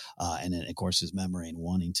Kylo. And then, of course, his memory and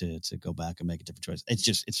wanting to go back and make a different choice.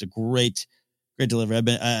 It's a great Great delivery. I've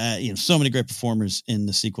been, so many great performers in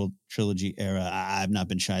the sequel trilogy era. I've not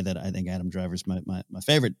been shy that I think Adam Driver's my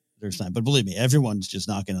favorite first time. But believe me, everyone's just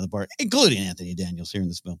knocking out the park, including Anthony Daniels here in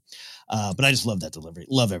this film. But I just love that delivery.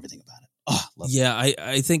 Love everything about it. Oh, love it.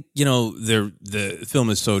 I think, the film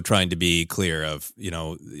is so trying to be clear of,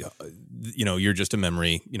 you're just a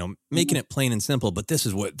memory, making it plain and simple. But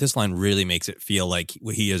this line really makes it feel like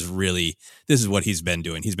this is what he's been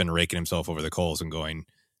doing. He's been raking himself over the coals and going,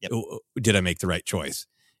 yep. Did I make the right choice?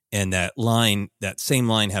 And that same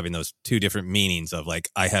line having those two different meanings of like,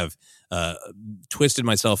 I have twisted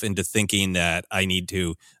myself into thinking that I need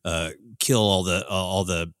to kill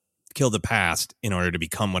the past in order to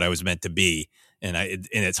become what I was meant to be. And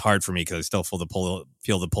it's hard for me because I still feel the pull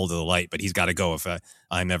to the light, but he's got to go if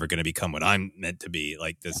I'm ever going to become what I'm meant to be,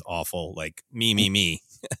 like this awful, like me,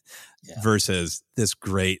 versus this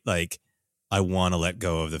great, like, I want to let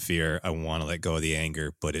go of the fear. I want to let go of the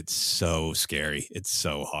anger, but it's so scary. It's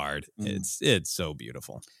so hard. It's so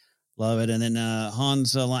beautiful. Love it. And then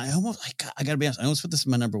Han's line, I got to be honest, I almost put this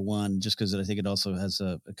in my number one just because I think it also has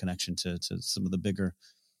a connection to some of the bigger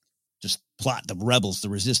just plot, the rebels, the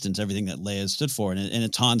resistance, everything that Leia stood for. And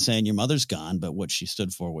it's Han saying your mother's gone, but what she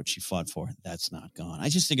stood for, what she fought for, that's not gone. I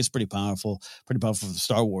just think it's pretty powerful for the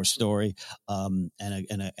Star Wars story. And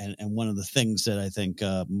one of the things that I think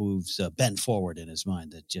moves Ben forward in his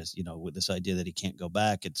mind, that just, with this idea that he can't go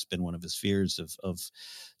back, it's been one of his fears of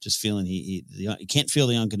just feeling he can't feel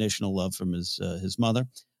the unconditional love from his mother.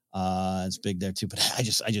 It's big there too, but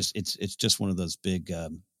it's just one of those big,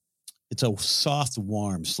 it's a soft,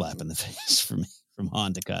 warm slap in the face for me, from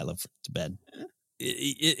Han to Kylo to Ben.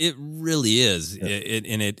 It really is.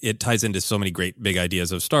 Yeah. It ties into so many great big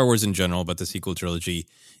ideas of Star Wars in general, but the sequel trilogy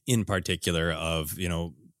in particular of,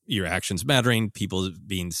 your actions mattering, people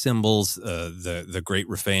being symbols, the great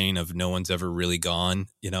refrain of no one's ever really gone.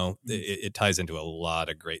 It ties into a lot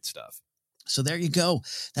of great stuff. So there you go.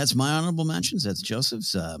 That's my honorable mentions. That's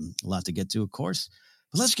Joseph's. A lot to get to, of course.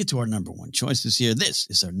 But let's get to our number one choices here. This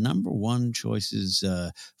is our number one choices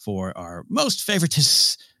for our most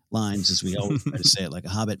favoritist lines, as we always try to say it like a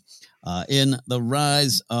hobbit, in The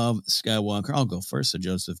Rise of Skywalker. I'll go first so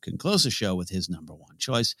Joseph can close the show with his number one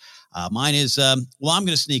choice. Mine is, I'm going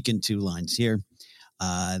to sneak in two lines here.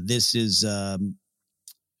 This is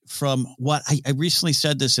from what I recently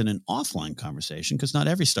said this in an offline conversation, because not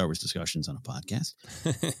every Star Wars discussion is on a podcast.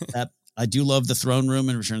 I do love the throne room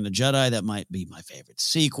in Return of the Jedi. That might be my favorite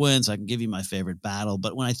sequence. I can give you my favorite battle.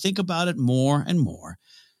 But when I think about it more and more,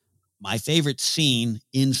 my favorite scene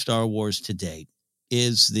in Star Wars to date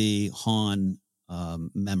is the Han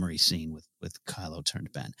memory scene with Kylo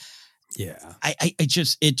turned Ben. Yeah.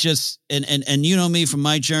 And you know me from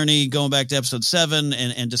my journey going back to episode 7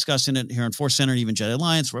 and discussing it here on Force Center, even Jedi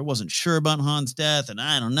Alliance, where I wasn't sure about Han's death and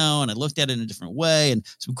I don't know. And I looked at it in a different way, and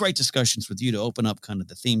some great discussions with you to open up kind of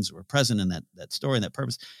the themes that were present in that story and that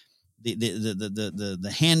purpose.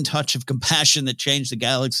 The hand touch of compassion that changed the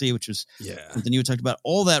galaxy, which was something you talked about.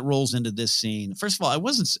 All that rolls into this scene. First of all, I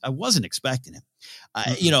wasn't expecting it.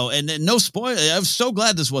 And no spoiler. I was so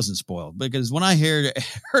glad this wasn't spoiled, because when I heard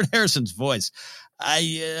Harrison's voice,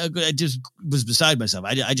 I just was beside myself.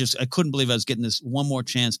 I couldn't believe I was getting this one more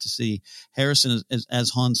chance to see Harrison as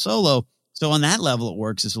Han Solo. So on that level, it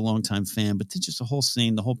works as a longtime fan. But just the whole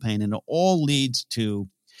scene, the whole pain, and it all leads to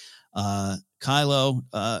Kylo.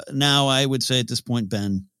 Now I would say at this point,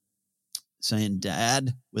 Ben saying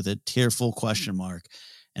 "Dad" with a tearful question mark,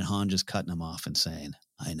 and Han just cutting him off and saying,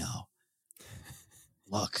 "I know.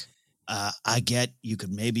 Look, I get you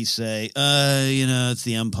could maybe say, it's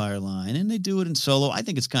the Empire line," and they do it in Solo. I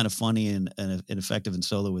think it's kind of funny and effective in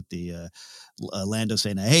Solo with the Lando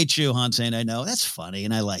saying, "I hate you," Han saying, "I know." That's funny,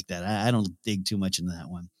 and I like that. I don't dig too much into that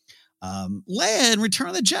one. Leia in Return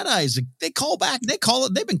of the Jedi, they call back. They call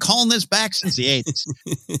it. They've been calling this back since the 80s.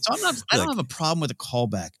 So I don't have a problem with a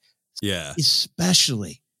callback. Yeah,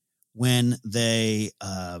 especially when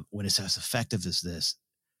when it's as effective as this.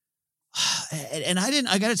 And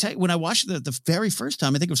I got to tell you, when I watched it the very first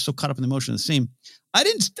time, I think I was so caught up in the emotion of the scene. I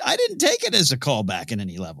didn't take it as a callback in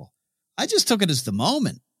any level. I just took it as the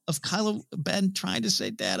moment of Kylo Ben trying to say,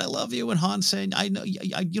 "Dad, I love you," and Han saying, "I know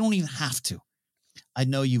you don't even have to. I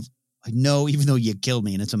know, even though you killed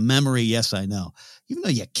me, and it's a memory. Yes, I know. Even though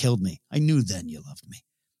you killed me, I knew then you loved me."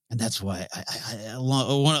 And that's why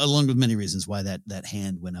along with many reasons why that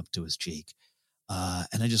hand went up to his cheek.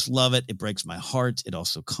 And I just love it. It breaks my heart. It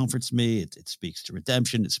also comforts me. It speaks to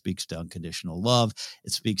redemption. It speaks to unconditional love.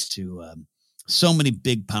 It speaks to so many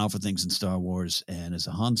big, powerful things in Star Wars. And as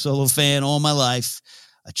a Han Solo fan all my life,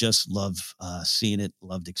 I just love seeing it,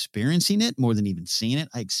 loved experiencing it more than even seeing it.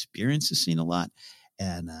 I experienced the scene a lot.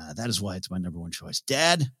 And that is why it's my number one choice.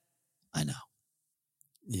 Dad, I know.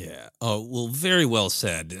 Yeah. Oh, well, very well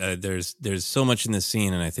said. There's so much in this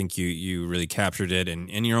scene, and I think you really captured it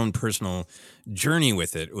and your own personal journey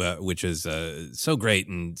with it, which is so great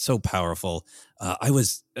and so powerful.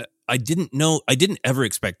 I didn't ever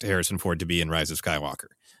expect Harrison Ford to be in Rise of Skywalker.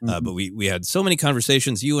 But we had so many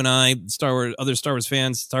conversations, you and I, other Star Wars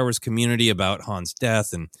fans, Star Wars community, about Han's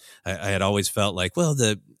death, and I had always felt like, well,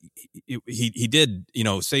 he did,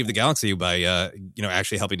 save the galaxy by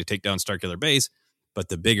actually helping to take down Starkiller Base. But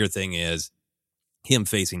the bigger thing is him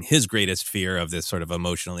facing his greatest fear of this sort of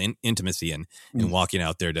emotional intimacy and walking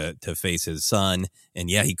out there to face his son. And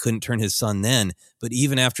yeah, he couldn't turn his son then, but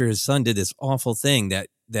even after his son did this awful thing,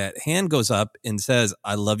 that hand goes up and says,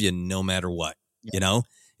 "I love you no matter what,"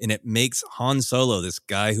 and it makes Han Solo, this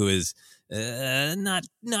guy who is not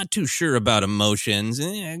too sure about emotions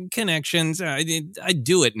and connections. I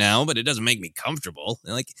do it now, but it doesn't make me comfortable.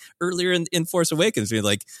 And like earlier in Force Awakens, we're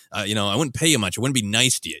like, I wouldn't pay you much. I wouldn't be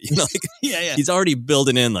nice to you. Yeah. He's already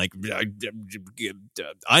building in like,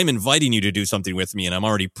 I'm inviting you to do something with me, and I'm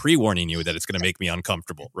already pre-warning you that it's going to make me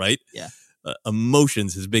uncomfortable, right? Yeah.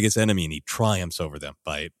 Emotion's his biggest enemy, and he triumphs over them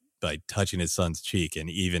by touching his son's cheek, and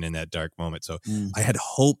even in that dark moment. So I had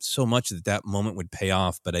hoped so much that moment would pay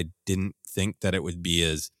off, but I didn't think that it would be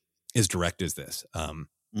as direct as this.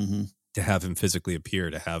 To have him physically appear,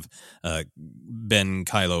 to have Ben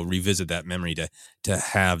Kylo revisit that memory, to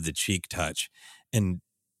have the cheek touch. And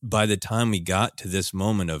by the time we got to this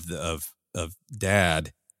moment of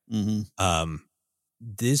Dad,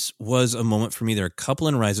 this was a moment for me. There are a couple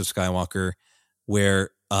in Rise of Skywalker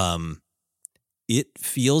where it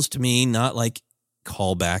feels to me, not like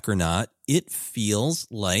callback or not, it feels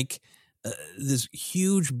like this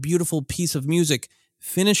huge, beautiful piece of music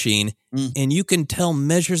finishing, and you can tell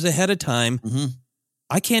measures ahead of time.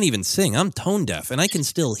 I can't even sing. I'm tone deaf, and I can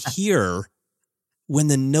still hear when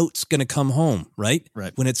the note's going to come home, right?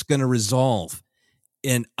 When it's going to resolve.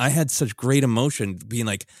 And I had such great emotion being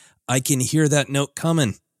like, I can hear that note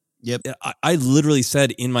coming. Yep. I literally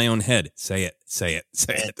said in my own head, say it, say it,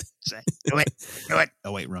 say it. Do it.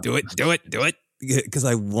 Oh, wait, wrong. Do it. Because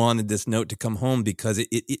I wanted this note to come home, because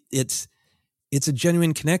it's a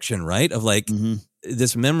genuine connection, right? Of like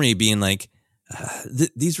this memory being like,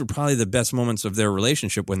 these were probably the best moments of their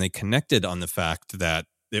relationship, when they connected on the fact that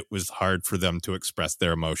it was hard for them to express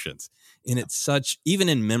their emotions. And it's such, even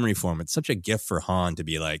in memory form, it's such a gift for Han to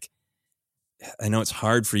be like, I know it's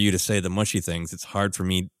hard for you to say the mushy things. It's hard for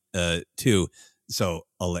me too. So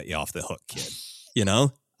I'll let you off the hook, kid.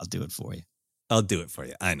 I'll do it for you. I'll do it for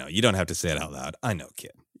you. I know. You don't have to say it out loud. I know,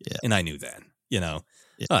 kid. Yeah. And I knew then, Yeah.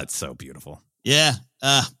 Oh, it's so beautiful. Yeah.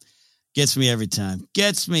 Gets me every time.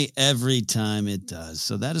 It does.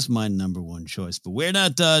 So that is my number one choice. But we're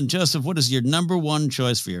not done. Joseph, what is your number one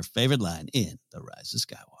choice for your favorite line in The Rise of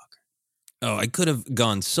Skywalker? Oh, I could have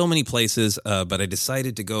gone so many places, but I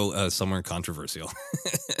decided to go somewhere controversial.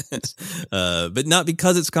 But not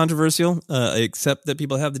because it's controversial, except that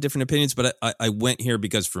people have the different opinions. But I went here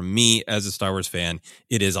because for me, as a Star Wars fan,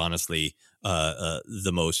 it is honestly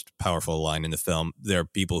the most powerful line in the film. There are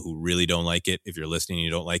people who really don't like it. If you're listening and you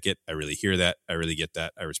don't like it, I really hear that. I really get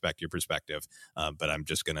that. I respect your perspective, but I'm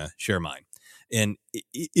just going to share mine. And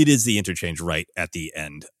it is the interchange right at the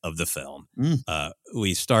end of the film.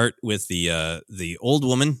 We start with the old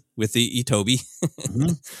woman with the Itobi.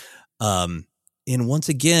 And once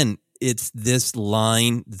again, it's this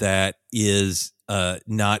line that is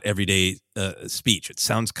not everyday speech. It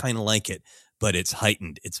sounds kind of like it, but it's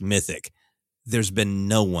heightened. It's mythic. There's been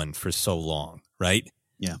no one for so long, right?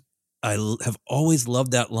 Yeah. I have always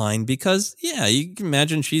loved that line because, yeah, you can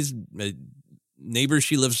imagine she's neighbor.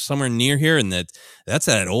 She lives somewhere near here, and that's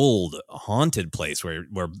that old haunted place where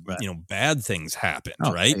bad things happen,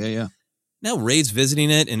 right? Yeah. Now Rey's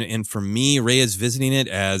visiting it, and for me, Rey is visiting it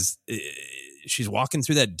as she's walking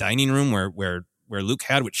through that dining room where Luke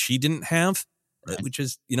had what she didn't have, which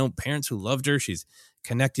is parents who loved her. She's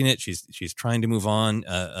connecting it. She's trying to move on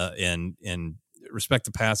and respect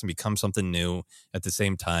the past and become something new at the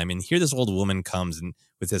same time. And here this old woman comes and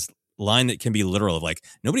with this line that can be literal of like,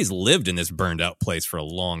 nobody's lived in this burned out place for a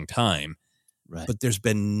long time, right? But there's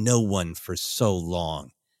been no one for so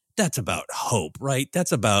long. That's about hope, right?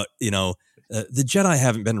 That's about, the Jedi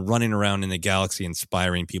haven't been running around in the galaxy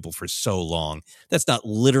inspiring people for so long. That's not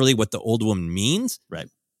literally what the old woman means, right?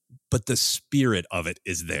 But the spirit of it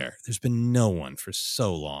is there. There's been no one for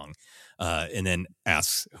so long. And then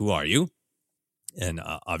asks, who are you? And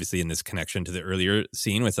obviously in this connection to the earlier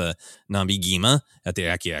scene with Nambi Gima at the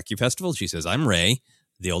Aki Aki Festival, she says, I'm Rey.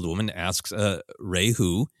 The old woman asks Rey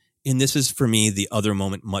who, And this is for me the other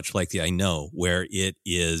moment, much like the I Know, where it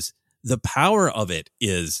is the power of it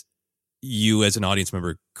is you as an audience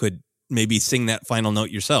member could maybe sing that final note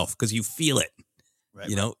yourself because you feel it. Right,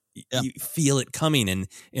 you feel it coming, and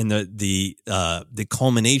the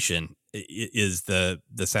culmination is the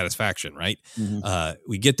satisfaction, right? Mm-hmm.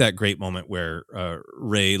 We get that great moment where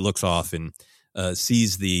Rey looks off and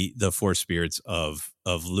sees the Force spirits of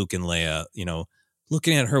Luke and Leia,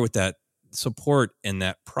 looking at her with that support and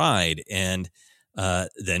that pride, and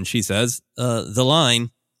then she says the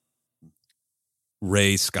line,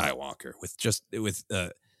 Rey Skywalker, with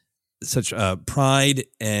such pride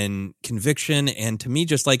and conviction, and to me,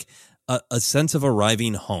 just like a sense of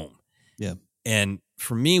arriving home. Yeah. And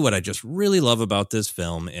for me, what I just really love about this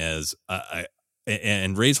film is,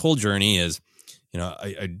 and Rey's whole journey is,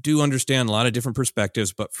 I do understand a lot of different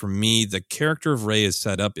perspectives, but for me, the character of Rey is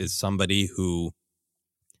set up as somebody who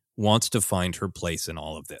wants to find her place in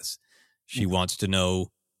all of this. She wants to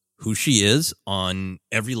know who she is on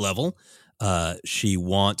every level. She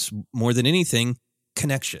wants, more than anything,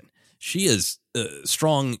 connection. She is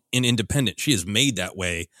strong and independent. She is made that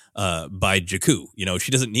way by Jakku.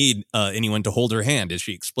 She doesn't need anyone to hold her hand, as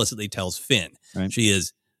she explicitly tells Finn. Right. She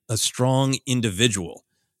is a strong individual.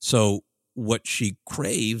 So what she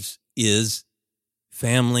craves is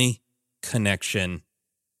family, connection,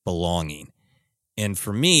 belonging. And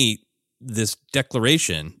for me, this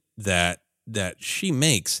declaration that she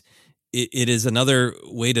makes, it is another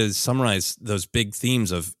way to summarize those big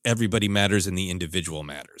themes of everybody matters and the individual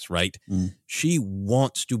matters, right? Mm. She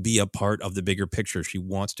wants to be a part of the bigger picture. She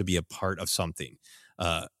wants to be a part of something.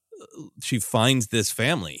 She finds this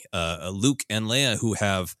family, Luke and Leia, who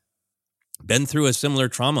have been through a similar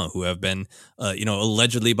trauma, who have been,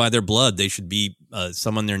 allegedly by their blood, they should be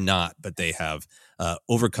someone they're not, but they have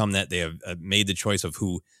overcome that. They have made the choice of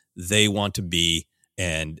who they want to be.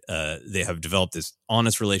 And they have developed this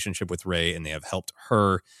honest relationship with Rey, and they have helped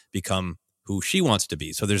her become who she wants to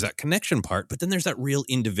be. So there's that connection part, but then there's that real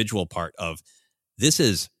individual part of this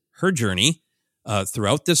is her journey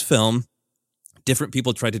throughout this film. Different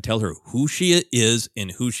people try to tell her who she is and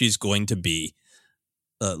who she's going to be.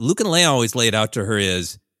 Luke and Leia always lay it out to her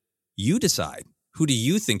as, you decide. Who do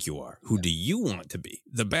you think you are? Who do you want to be?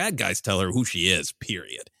 The bad guys tell her who she is,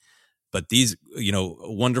 period. But these,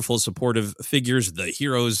 wonderful supportive figures, the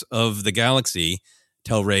heroes of the galaxy,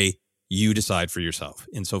 tell Rey, you decide for yourself.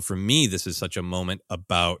 And so for me, this is such a moment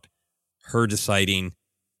about her deciding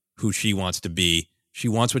who she wants to be. She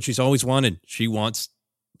wants what she's always wanted. She wants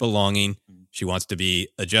belonging. She wants to be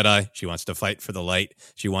a Jedi. She wants to fight for the light.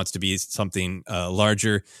 She wants to be something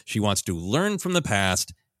larger. She wants to learn from the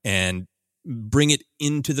past and bring it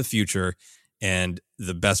into the future. And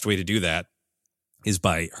the best way to do that is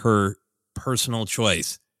by her personal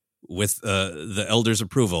choice, with the elders'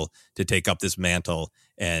 approval, to take up this mantle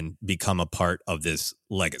and become a part of this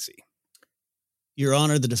legacy. Your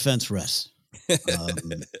Honor, the defense rests.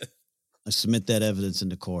 I submit that evidence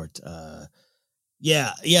into court. No,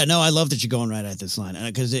 I love that you're going right at this line,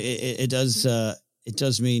 because it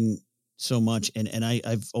does mean so much, and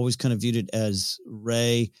I've always kind of viewed it as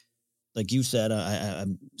Rey. Like you said,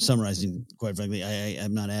 I'm summarizing, quite frankly.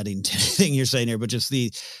 I'm not adding to anything you're saying here, but just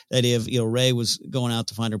the idea of, Rey was going out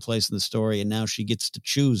to find her place in the story, and now she gets to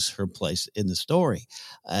choose her place in the story.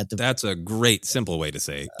 That's a great, simple way to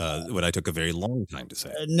say what I took a very long time to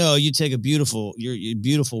say. No, you take your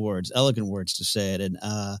beautiful words, elegant words to say it, and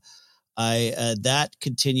that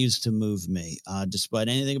continues to move me, despite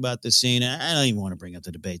anything about this scene. I don't even want to bring up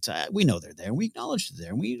the debates. We know they're there, and we acknowledge they're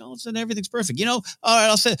there, and we acknowledge that everything's perfect. All right,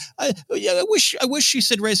 I'll say, I wish she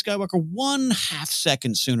said Rey Skywalker 1/2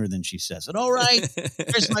 second sooner than she says it. All right,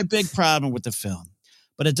 here's my big problem with the film,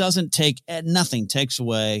 but it doesn't take, nothing takes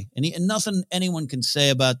away, and nothing anyone can say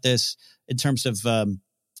about this in terms of a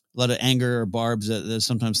lot of anger or barbs that are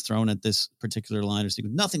sometimes thrown at this particular line or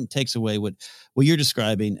sequence. Nothing takes away what you're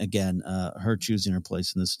describing. Again, her choosing her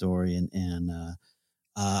place in the story, and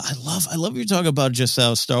I love what you're talking about, just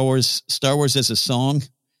how Star Wars is a song,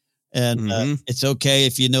 and it's okay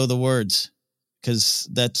if you know the words, because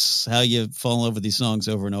that's how you fall in love with these songs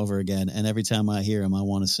over and over again. And every time I hear them, I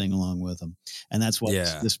want to sing along with them, and that's what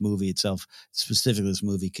this movie itself, specifically this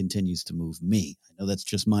movie, continues to move me. I know that's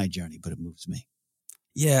just my journey, but it moves me.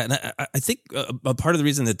 Yeah, and I think a part of the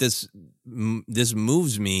reason that this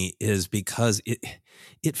moves me is because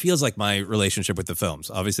it feels like my relationship with the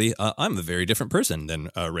films. Obviously, I'm a very different person than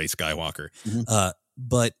Rey Skywalker,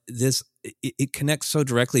 but it connects so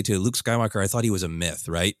directly to Luke Skywalker. I thought he was a myth,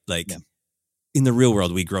 right? Like in the real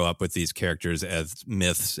world, we grow up with these characters as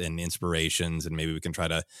myths and inspirations, and maybe we can try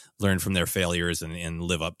to learn from their failures and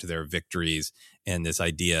live up to their victories. And this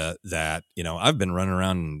idea that, I've been running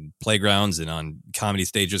around in playgrounds and on comedy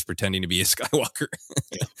stages pretending to be a Skywalker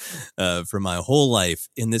for my whole life,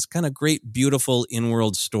 in this kind of great, beautiful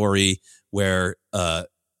in-world story where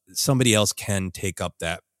somebody else can take up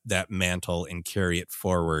that mantle and carry it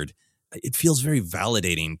forward. It feels very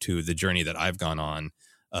validating to the journey that I've gone on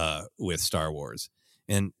with Star Wars.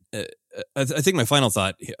 And I think my final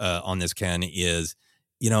thought on this, Ken, is,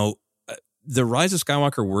 the Rise of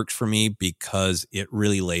Skywalker works for me because it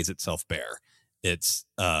really lays itself bare. It's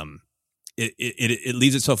it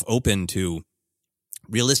leaves itself open to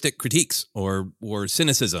realistic critiques or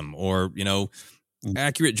cynicism or,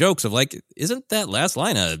 accurate jokes of like, isn't that last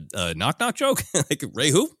line a knock-knock joke? Like,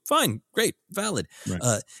 Rey who? Fine, great, valid.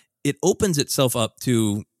 Right. It opens itself up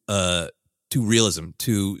to realism,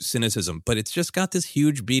 to cynicism, but it's just got this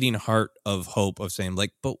huge beating heart of hope of saying,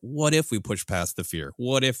 like, but what if we push past the fear?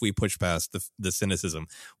 What if we push past the cynicism?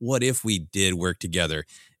 What if we did work together?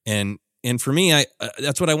 And for me, I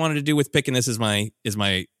that's what I wanted to do with picking this as my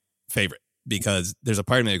favorite, because there's a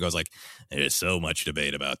part of me that goes like, there's so much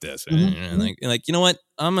debate about this, and like you know what?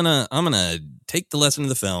 I'm gonna take the lesson of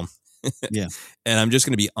the film, yeah, and I'm just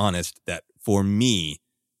gonna be honest that for me,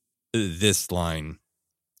 this line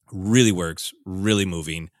really works, really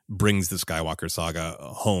moving, brings the Skywalker saga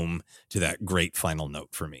home to that great final note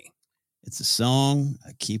for me. It's a song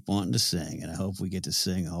I keep wanting to sing, and I hope we get to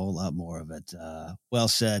sing a whole lot more of it. Well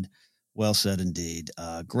said indeed.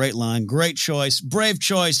 Great line, great choice, brave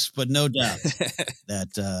choice, but no doubt that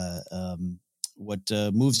what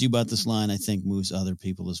moves you about this line, I think, moves other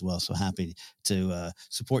people as well. So happy to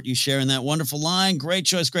support you sharing that wonderful line. Great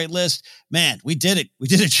choice, great list. Man, we did it. We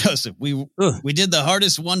did it, Joseph. We did the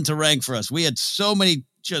hardest one to rank for us. We had so many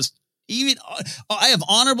I have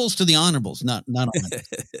honorables to the honorables, not honorables.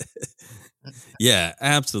 Yeah,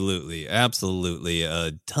 absolutely. Absolutely.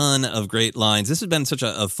 A ton of great lines. This has been such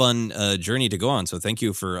a fun journey to go on. So thank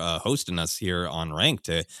you for hosting us here on Rank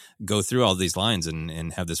to go through all these lines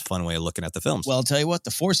and have this fun way of looking at the films. Well, I'll tell you what,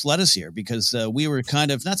 the Force led us here because we were kind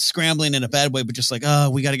of not scrambling in a bad way, but just like,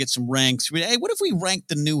 we got to get some ranks. Hey, what if we rank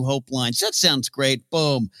the New Hope lines? That sounds great.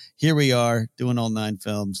 Boom. Here we are doing all 9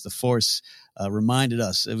 films. The Force reminded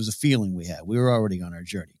us, it was a feeling we had. We were already on our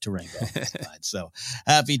journey to rank all these lines. So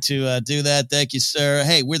happy to do that. Thank you, sir.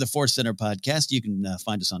 Hey, we're the Force Center Podcast. You can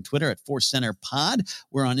find us on Twitter at Force Center Pod.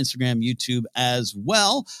 We're on Instagram, YouTube as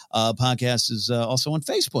well. Podcast is also on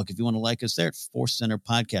Facebook if you want to like us there at Force Center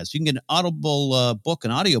Podcast. You can get an Audible book,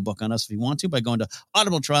 an audio book on us if you want to by going to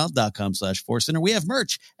audibletrial.com/Force Center. We have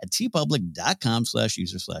merch at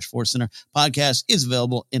tpublic.com/user/Force Center. Podcast is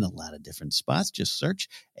available in a lot of different spots. Just search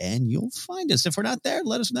and you'll find us. If we're not there,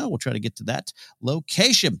 let us know. We'll try to get to that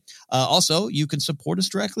location. Also, you can support us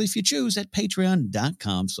directly if you choose at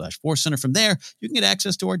patreon.com/Force Center. From there, you can get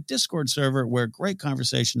access to our Discord server where great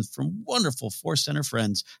conversations from wonderful Force Center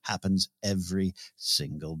friends happens every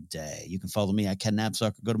single day. You can follow me at Ken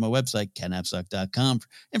Napzok or go to my website, kennapzok.com, for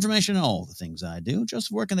information on all the things I do.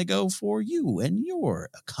 Just where can they go for you and your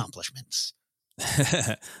accomplishments?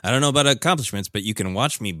 I don't know about accomplishments, but you can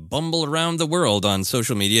watch me bumble around the world on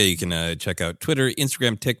social media. You can check out Twitter,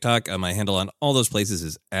 Instagram, TikTok. My handle on all those places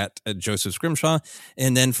is at Joseph Scrimshaw.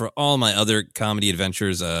 And then for all my other comedy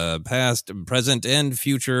adventures, past, present, and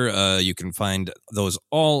future, you can find those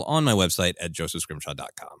all on my website at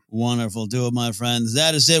josephscrimshaw.com. Wonderful. Do it, my friends.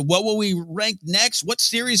 That is it. What will we rank next? What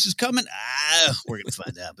series is coming? We're going to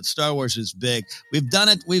find out. But Star Wars is big. We've done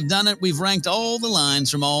it. We've ranked all the lines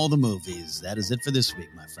from all the movies. That is it for this week,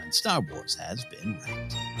 my friend. Star Wars has been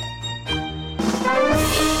ranked.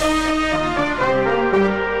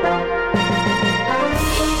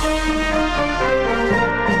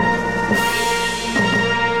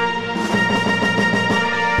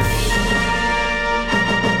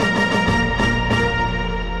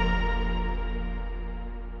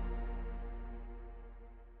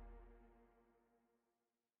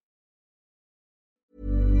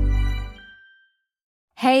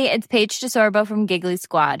 Hey, it's Paige DeSorbo from Giggly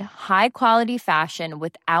Squad. High quality fashion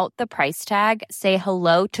without the price tag. Say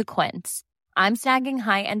hello to Quince. I'm snagging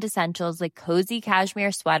high-end essentials like cozy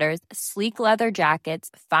cashmere sweaters, sleek leather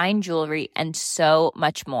jackets, fine jewelry, and so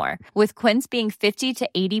much more. With Quince being 50 to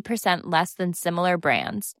 80% less than similar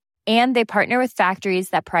brands. And they partner with factories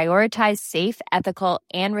that prioritize safe, ethical,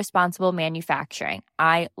 and responsible manufacturing.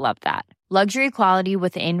 I love that. Luxury quality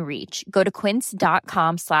within reach. Go to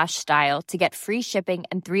quince.com/style to get free shipping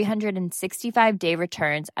and 365-day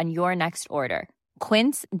returns on your next order.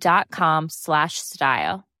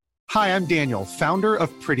 Quince.com/style. Hi, I'm Daniel, founder of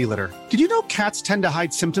Pretty Litter. Did you know cats tend to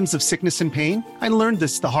hide symptoms of sickness and pain? I learned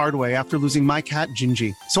this the hard way after losing my cat,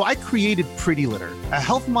 Gingy. So I created Pretty Litter, a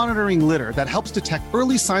health monitoring litter that helps detect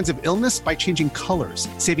early signs of illness by changing colors,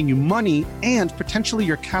 saving you money and potentially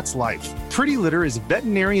your cat's life. Pretty Litter is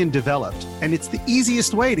veterinarian developed, and it's the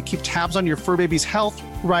easiest way to keep tabs on your fur baby's health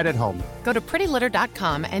right at home. Go to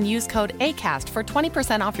prettylitter.com and use code ACAST for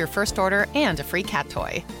 20% off your first order and a free cat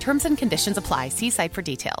toy. Terms and conditions apply. See site for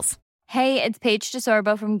details. Hey, it's Paige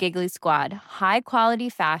DeSorbo from Giggly Squad. High quality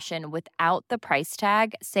fashion without the price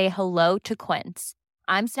tag. Say hello to Quince.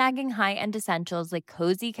 I'm snagging high-end essentials like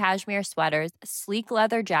cozy cashmere sweaters, sleek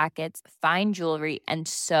leather jackets, fine jewelry, and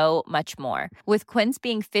so much more. With Quince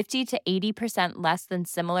being 50 to 80% less than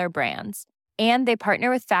similar brands. And they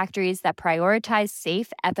partner with factories that prioritize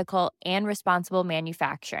safe, ethical, and responsible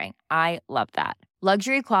manufacturing. I love that.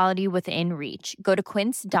 Luxury quality within reach. Go to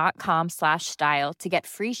quince.com/style to get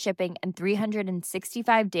free shipping and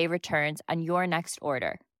 365-day returns on your next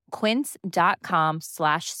order.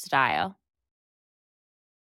 Quince.com/style.